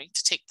comes with having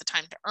to take the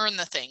time to earn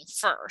the thing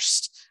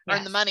first, earn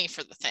the Yes. money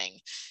for the thing.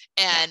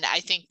 Yeah. And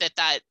I think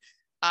that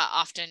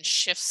often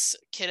shifts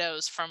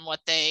kiddos from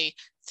what they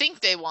think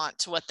they want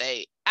to what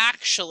they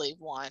actually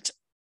want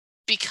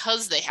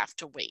because they have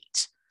to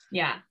wait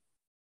Yeah.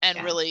 and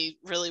Yeah. really,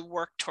 really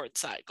work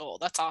towards that goal.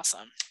 That's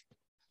awesome.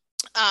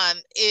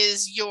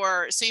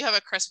 So you have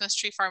a Christmas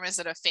tree farm? Is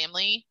it a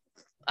family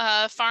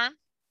farm?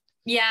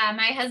 Yeah.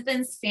 My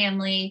husband's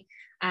family,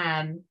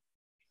 um,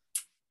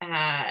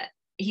 uh,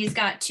 he's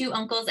got two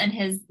uncles and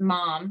his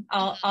mom.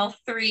 All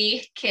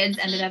three kids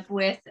ended up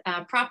with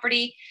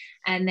property,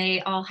 and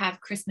they all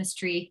have Christmas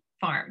tree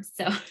farms.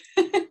 So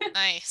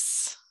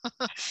Nice.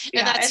 And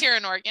yeah, that's here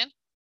in Oregon?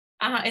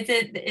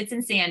 it's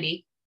in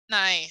Sandy.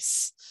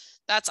 Nice.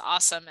 That's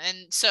awesome.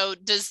 And so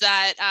does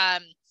that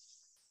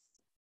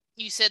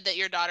you said that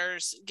your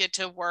daughters get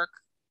to work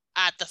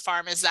at the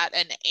farm. Is that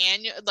an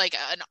annual, like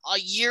a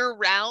year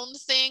round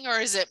thing, or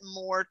is it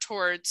more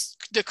towards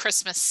the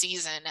Christmas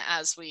season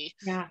as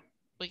Yeah.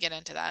 we get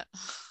into that?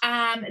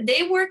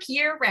 They work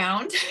year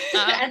round.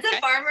 Oh, As a okay.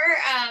 farmer,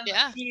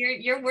 Yeah.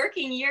 you're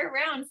working year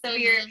round. So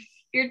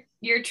Mhm.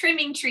 you're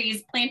trimming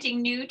trees,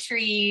 planting new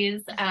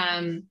trees.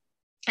 Mhm.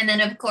 And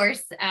then of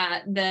course,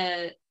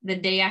 the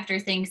day after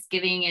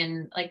Thanksgiving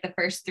and like the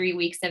first 3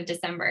 weeks of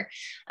December,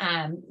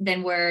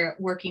 then we're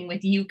working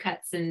with U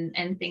cuts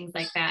and things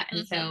like that.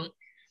 And so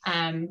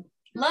Mhm.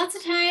 lots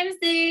of times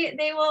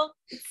they will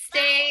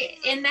stay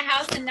in the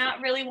house and not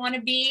really want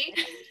to be.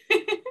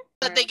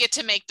 But they get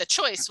to make the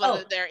choice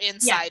whether Oh, they're yeah.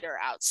 inside or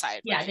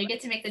outside, Yeah, right? they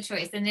get to make the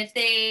choice. And if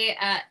they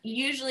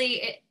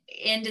usually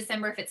in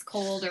December, if it's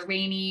cold or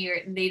rainy,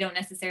 or they don't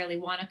necessarily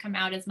want to come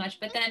out as much,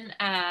 but then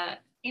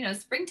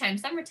springtime,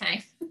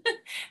 summertime,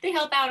 they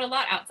help out a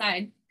lot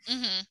outside.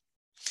 Mhm.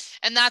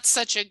 And that's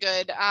such a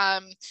good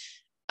uh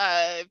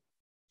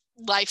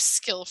life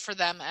skill for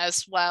them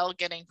as well,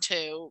 getting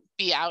to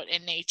be out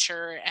in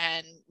nature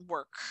and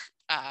work,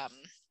 um,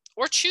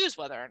 or choose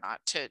whether or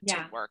not to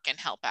Yeah. work and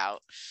help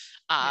out.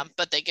 Yeah.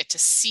 But they get to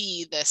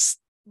see this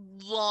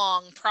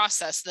long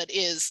process that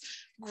is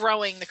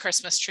growing the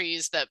Christmas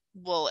trees that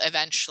will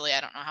eventually,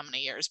 I don't know how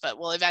many years, but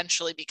will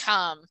eventually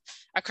become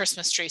a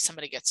Christmas tree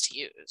somebody gets to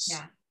use.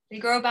 Yeah. They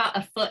grow about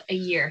a foot a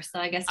year. So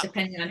I guess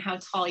depending on how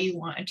tall you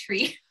want a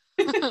tree.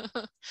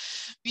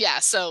 Yeah,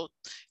 so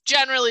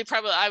generally,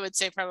 probably I would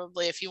say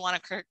probably if you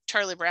want a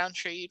Charlie Brown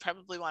tree, you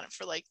probably want it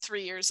for like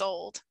 3 years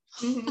old.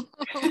 Mhm.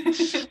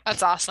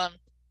 That's awesome.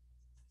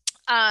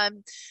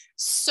 Um,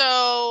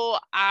 so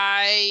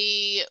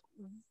I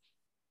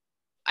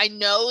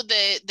know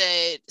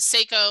that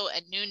Seiko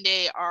and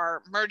Noonday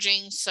are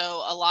merging,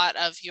 so a lot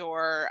of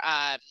your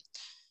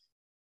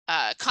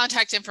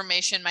contact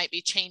information might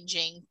be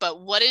changing.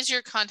 But what is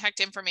your contact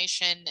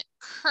information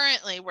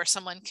currently where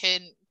someone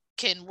can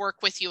work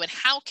with you, and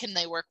how can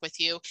they work with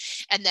you?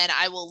 And then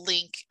I will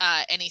link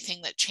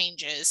anything that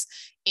changes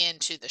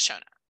into the show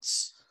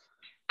notes.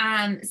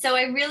 So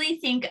I really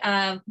think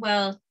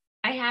well,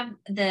 I have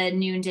the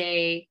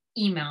Noonday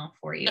email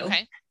for you.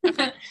 Okay.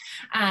 Okay.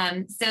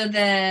 So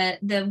the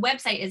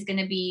website is going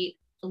to be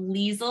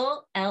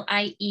Liezel,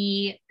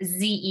 Liezel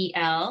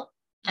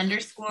Mm-hmm.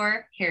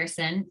 underscore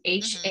Harrison,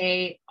 Mm-hmm.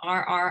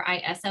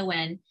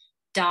 Harrison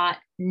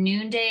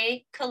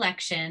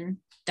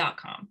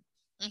 .noondaycollection.com.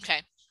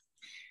 Okay.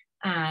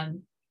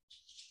 Um,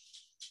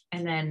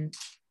 and then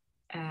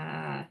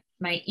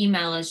my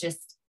email is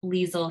just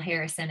Liezel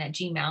Harrison at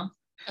Gmail.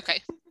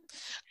 Okay.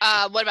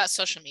 What about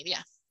social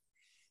media?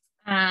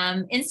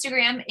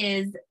 Instagram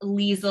is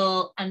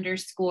Liezel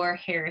underscore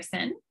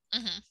Harrison.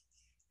 Mm-hmm.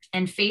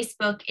 And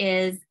Facebook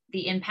is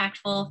the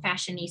Impactful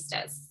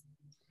Fashionistas.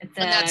 It's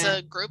And that's a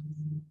a group.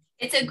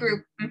 it's a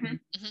group. Mm-hmm.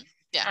 Mm-hmm.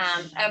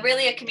 Yeah.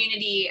 Really a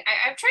community.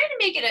 I'm trying to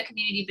make it a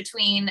community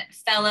between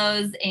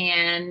fellows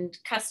and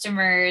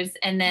customers,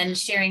 and then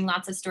sharing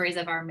lots of stories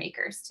of our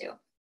makers too.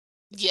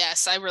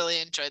 Yes, I really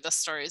enjoy the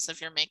stories of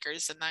your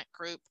makers in that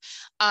group.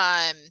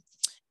 Um,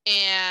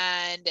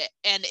 and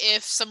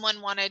if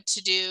someone wanted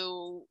to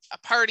do a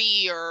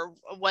party, or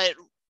what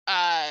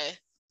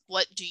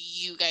do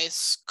you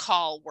guys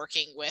call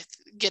working with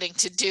getting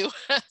to do?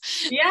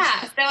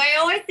 Yeah. So I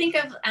always think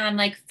of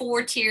like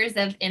 4 tiers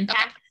of Okay.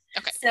 impact.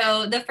 Okay.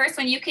 So the first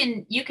one, you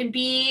can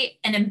be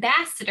an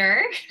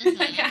ambassador. Like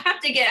I Mm-hmm. have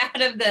to get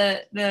out of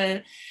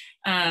the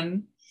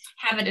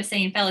habit of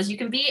saying fellas. You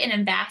can be an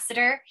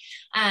ambassador,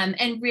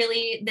 and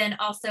really then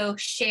also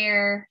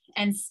share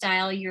and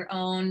style your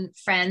own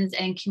friends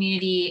and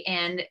community,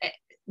 and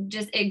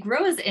just it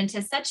grows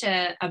into such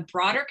a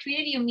broader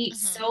community. You meet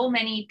Mm-hmm. so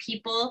many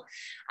people.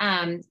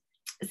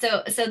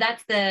 So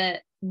that's the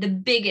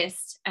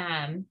biggest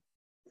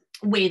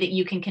way that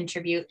you can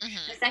contribute. The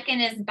Mm-hmm.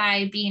 second is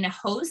by being a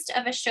host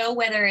of a show,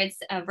 whether it's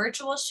a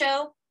virtual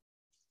show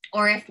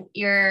or if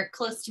you're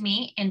close to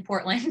me in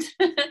Portland,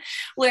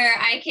 where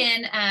I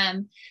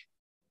can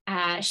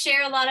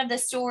share a lot of the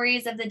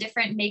stories of the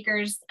different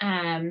makers,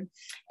 and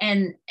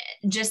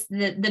just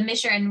the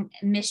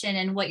mission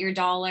and what your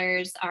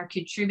dollars are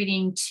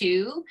contributing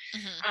to.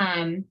 Mm-hmm.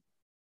 Um,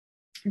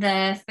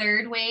 The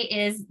third way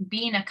is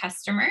being a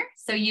customer.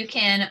 So you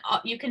can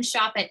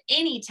shop at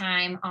any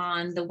time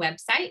on the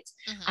website.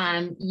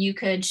 You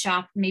could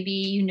shop, maybe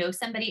you know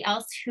somebody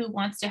else who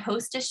wants to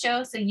host a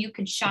show, so you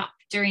could shop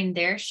during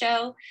their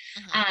show.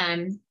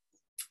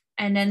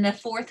 And then the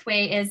fourth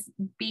way is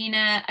being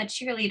a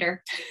cheerleader.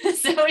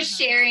 So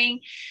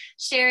sharing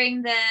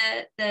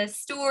the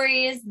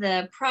stories,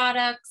 the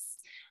products.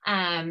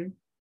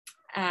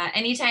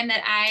 Anytime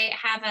that I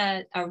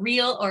have a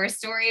reel or a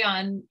story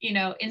on,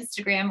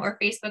 Instagram or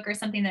Facebook or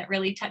something that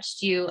really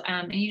touched you,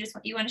 and you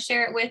want to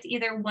share it with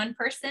either one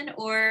person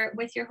or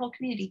with your whole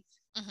community.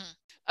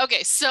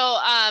 Okay, so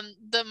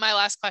my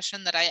last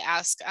question that I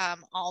ask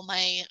all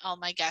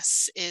my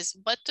guests is,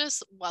 what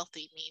does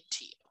wealthy mean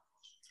to you?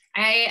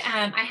 I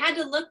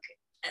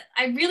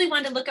really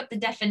wanted to look up the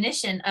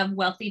definition of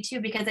wealthy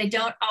too, because I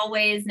don't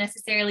always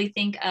necessarily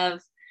think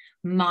of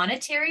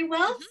monetary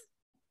wealth.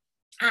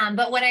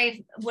 But what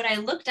I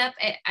looked up,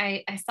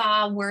 I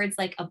saw words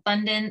like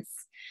abundance.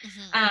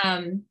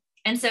 And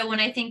so when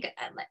I think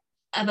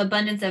of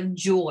abundance of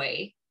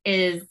joy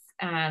is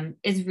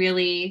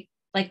really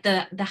like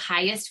the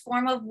highest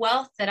form of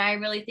wealth that I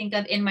really think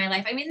of in my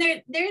life. I mean,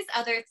 there's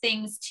other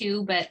things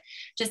too, but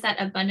just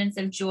that abundance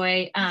of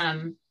joy.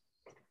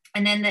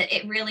 And then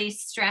it really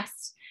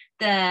stressed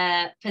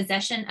the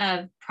possession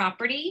of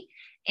property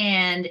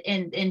and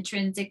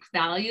intrinsic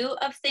value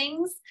of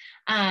things.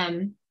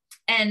 And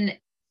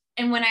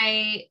when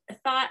I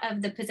thought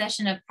of the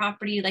possession of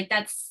property, like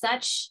that's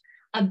such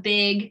a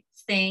big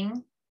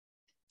thing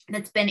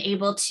that's been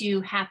able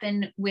to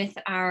happen with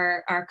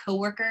our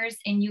coworkers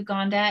in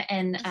Uganda.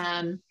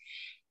 And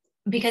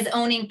because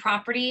owning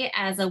property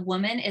as a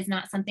woman is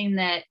not something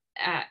that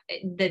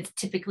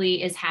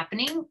typically is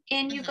happening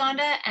in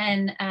Uganda.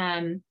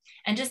 And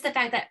just the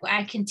fact that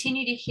I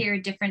continue to hear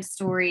different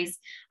stories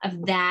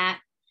of that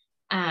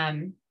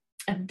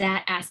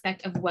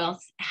aspect of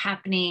wealth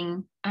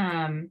happening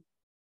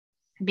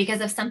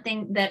because of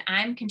something that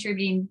I'm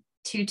contributing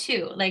to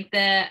too, like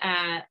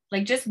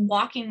like just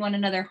walking one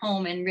another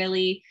home, and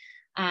really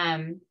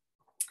the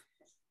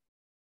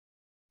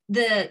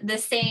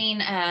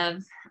saying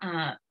of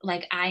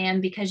like, I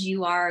am because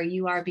you are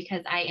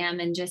because I am,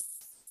 and just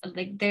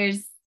like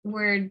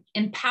we're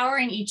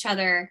empowering each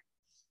other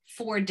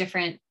for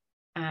different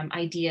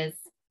ideas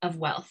of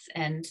wealth.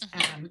 And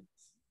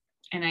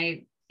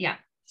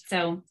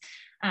so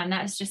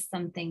that was just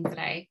some things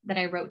that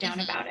I wrote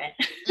down about it.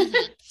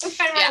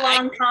 Kind of a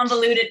long,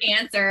 convoluted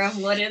answer of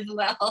what is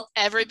wealth.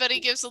 Everybody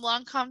gives a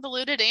long,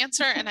 convoluted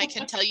answer, and I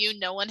can tell you,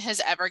 no one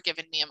has ever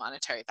given me a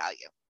monetary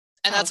value.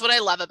 And that's what I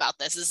love about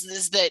this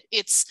is that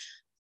it's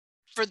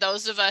for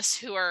those of us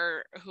who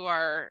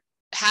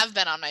have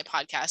been on my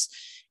podcast,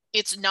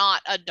 it's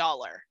not a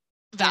dollar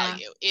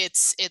value.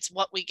 It's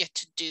what we get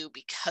to do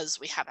because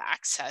we have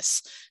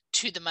access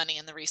to the money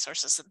and the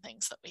resources and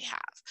things that we have.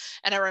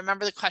 And I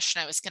remember the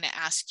question I was going to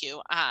ask you.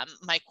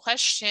 My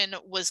question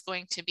was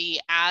going to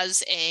be,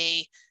 as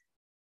a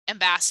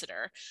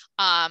ambassador,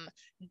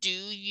 do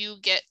you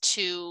get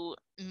to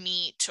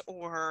meet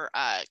or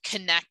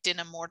connect in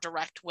a more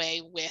direct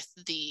way with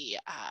the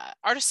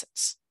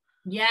artisans?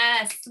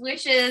 Yes,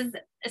 which is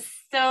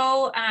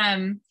so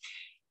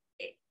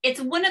it's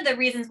one of the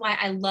reasons why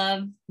I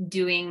love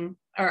doing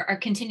or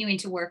continuing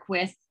to work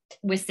with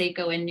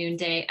Seiko and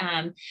Noonday.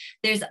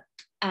 There's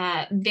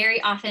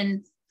very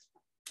often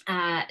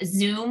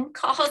Zoom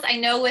calls. I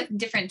know with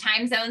different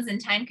time zones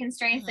and time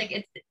constraints,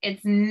 like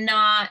it's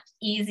not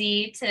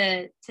easy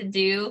to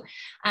do.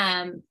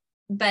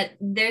 But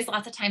there's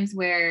lots of times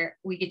where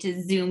we get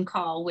to Zoom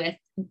call with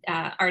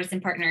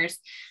artisan partners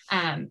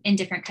in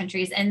different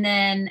countries. And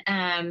then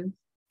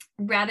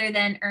rather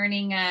than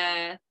earning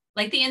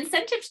like the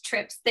incentive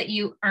trips that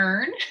you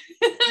earn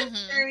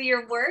through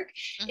your work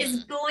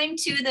is going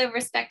to the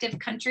respective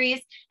countries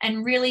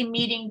and really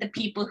meeting the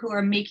people who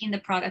are making the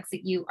products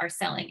that you are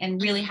selling, and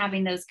really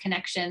having those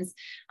connections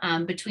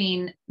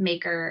between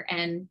maker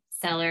and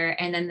seller,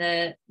 and then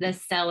the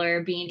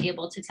seller being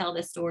able to tell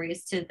the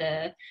stories to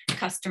the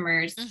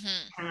customers.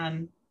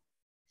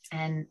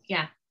 And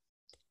yeah,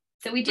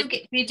 so we do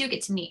get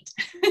to meet.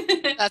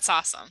 That's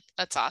awesome.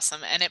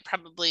 And it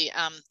probably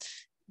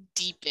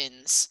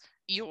deepens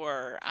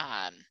your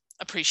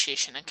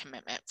appreciation and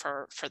commitment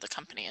for the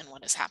company and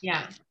what is happening.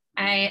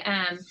 I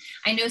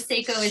know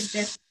Seiko is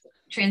just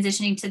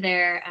transitioning to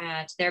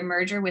their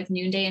merger with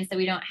Noonday, and so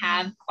we don't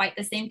have quite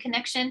the same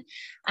connection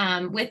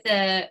with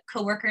the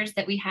coworkers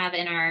that we have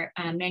in our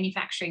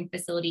manufacturing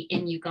facility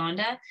in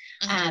Uganda.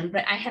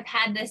 But I have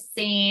had the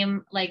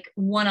same like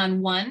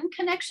one-on-one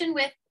connection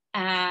with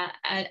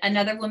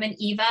another woman,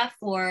 Eva,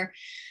 for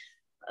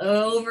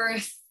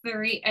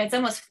it's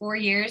almost 4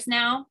 years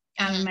now.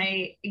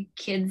 My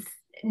kids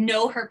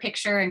know her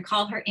picture and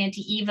call her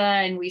Auntie Eva,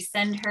 and we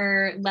send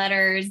her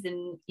letters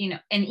and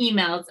and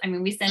emails. I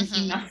mean, we send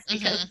emails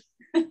because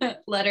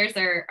letters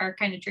are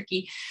kind of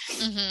tricky.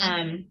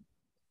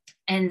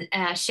 And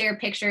share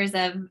pictures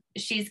of,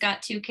 she's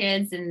got 2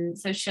 kids, and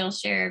so she'll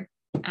share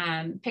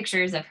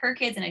pictures of her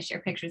kids, and I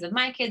share pictures of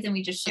my kids, and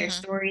we just share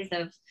stories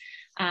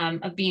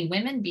of being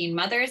women, being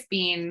mothers,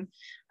 being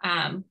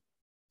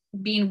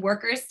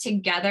workers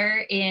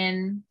together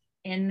in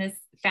this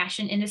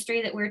fashion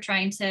industry that we're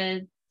trying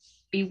to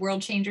be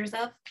world changers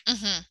of.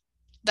 Mm-hmm.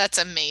 That's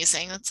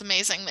amazing. That's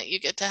amazing that you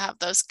get to have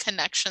those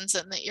connections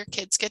and that your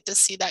kids get to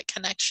see that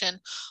connection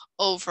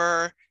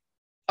over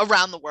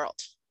around the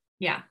world.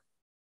 Yeah.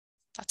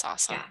 That's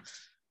awesome. Yeah.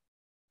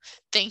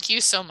 Thank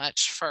you so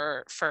much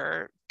for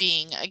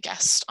being a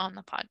guest on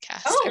the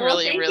podcast. Oh, I well,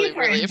 really, thank really, you for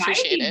really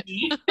appreciate inviting it.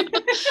 me.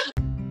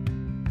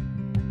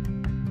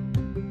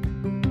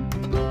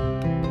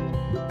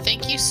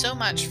 Thank you so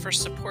much for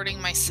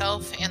supporting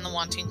myself and the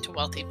Wanting to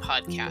Wealthy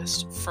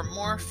podcast. For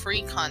more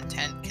free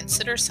content,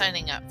 consider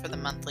signing up for the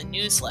monthly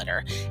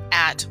newsletter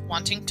at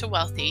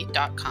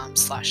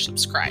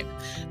wantingtowealthy.com/subscribe.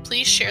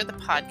 Please share the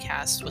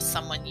podcast with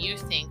someone you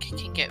think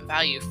can get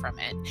value from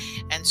it,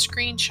 and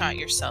screenshot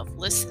yourself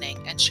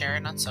listening and share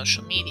it on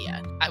social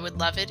media. I would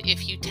love it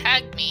if you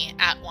tag me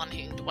at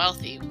Wanting to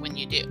Wealthy when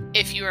you do.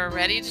 If you are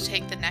ready to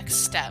take the next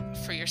step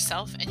for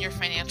yourself and your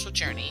financial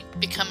journey,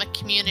 become a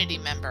community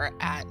member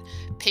at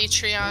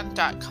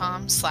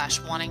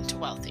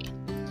patreon.com/wantingtowealthy.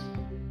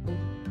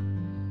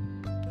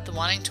 The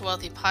Wanting to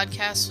Wealthy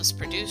podcast was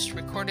produced,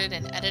 recorded,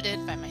 and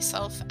edited by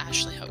myself,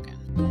 Ashley Hogan.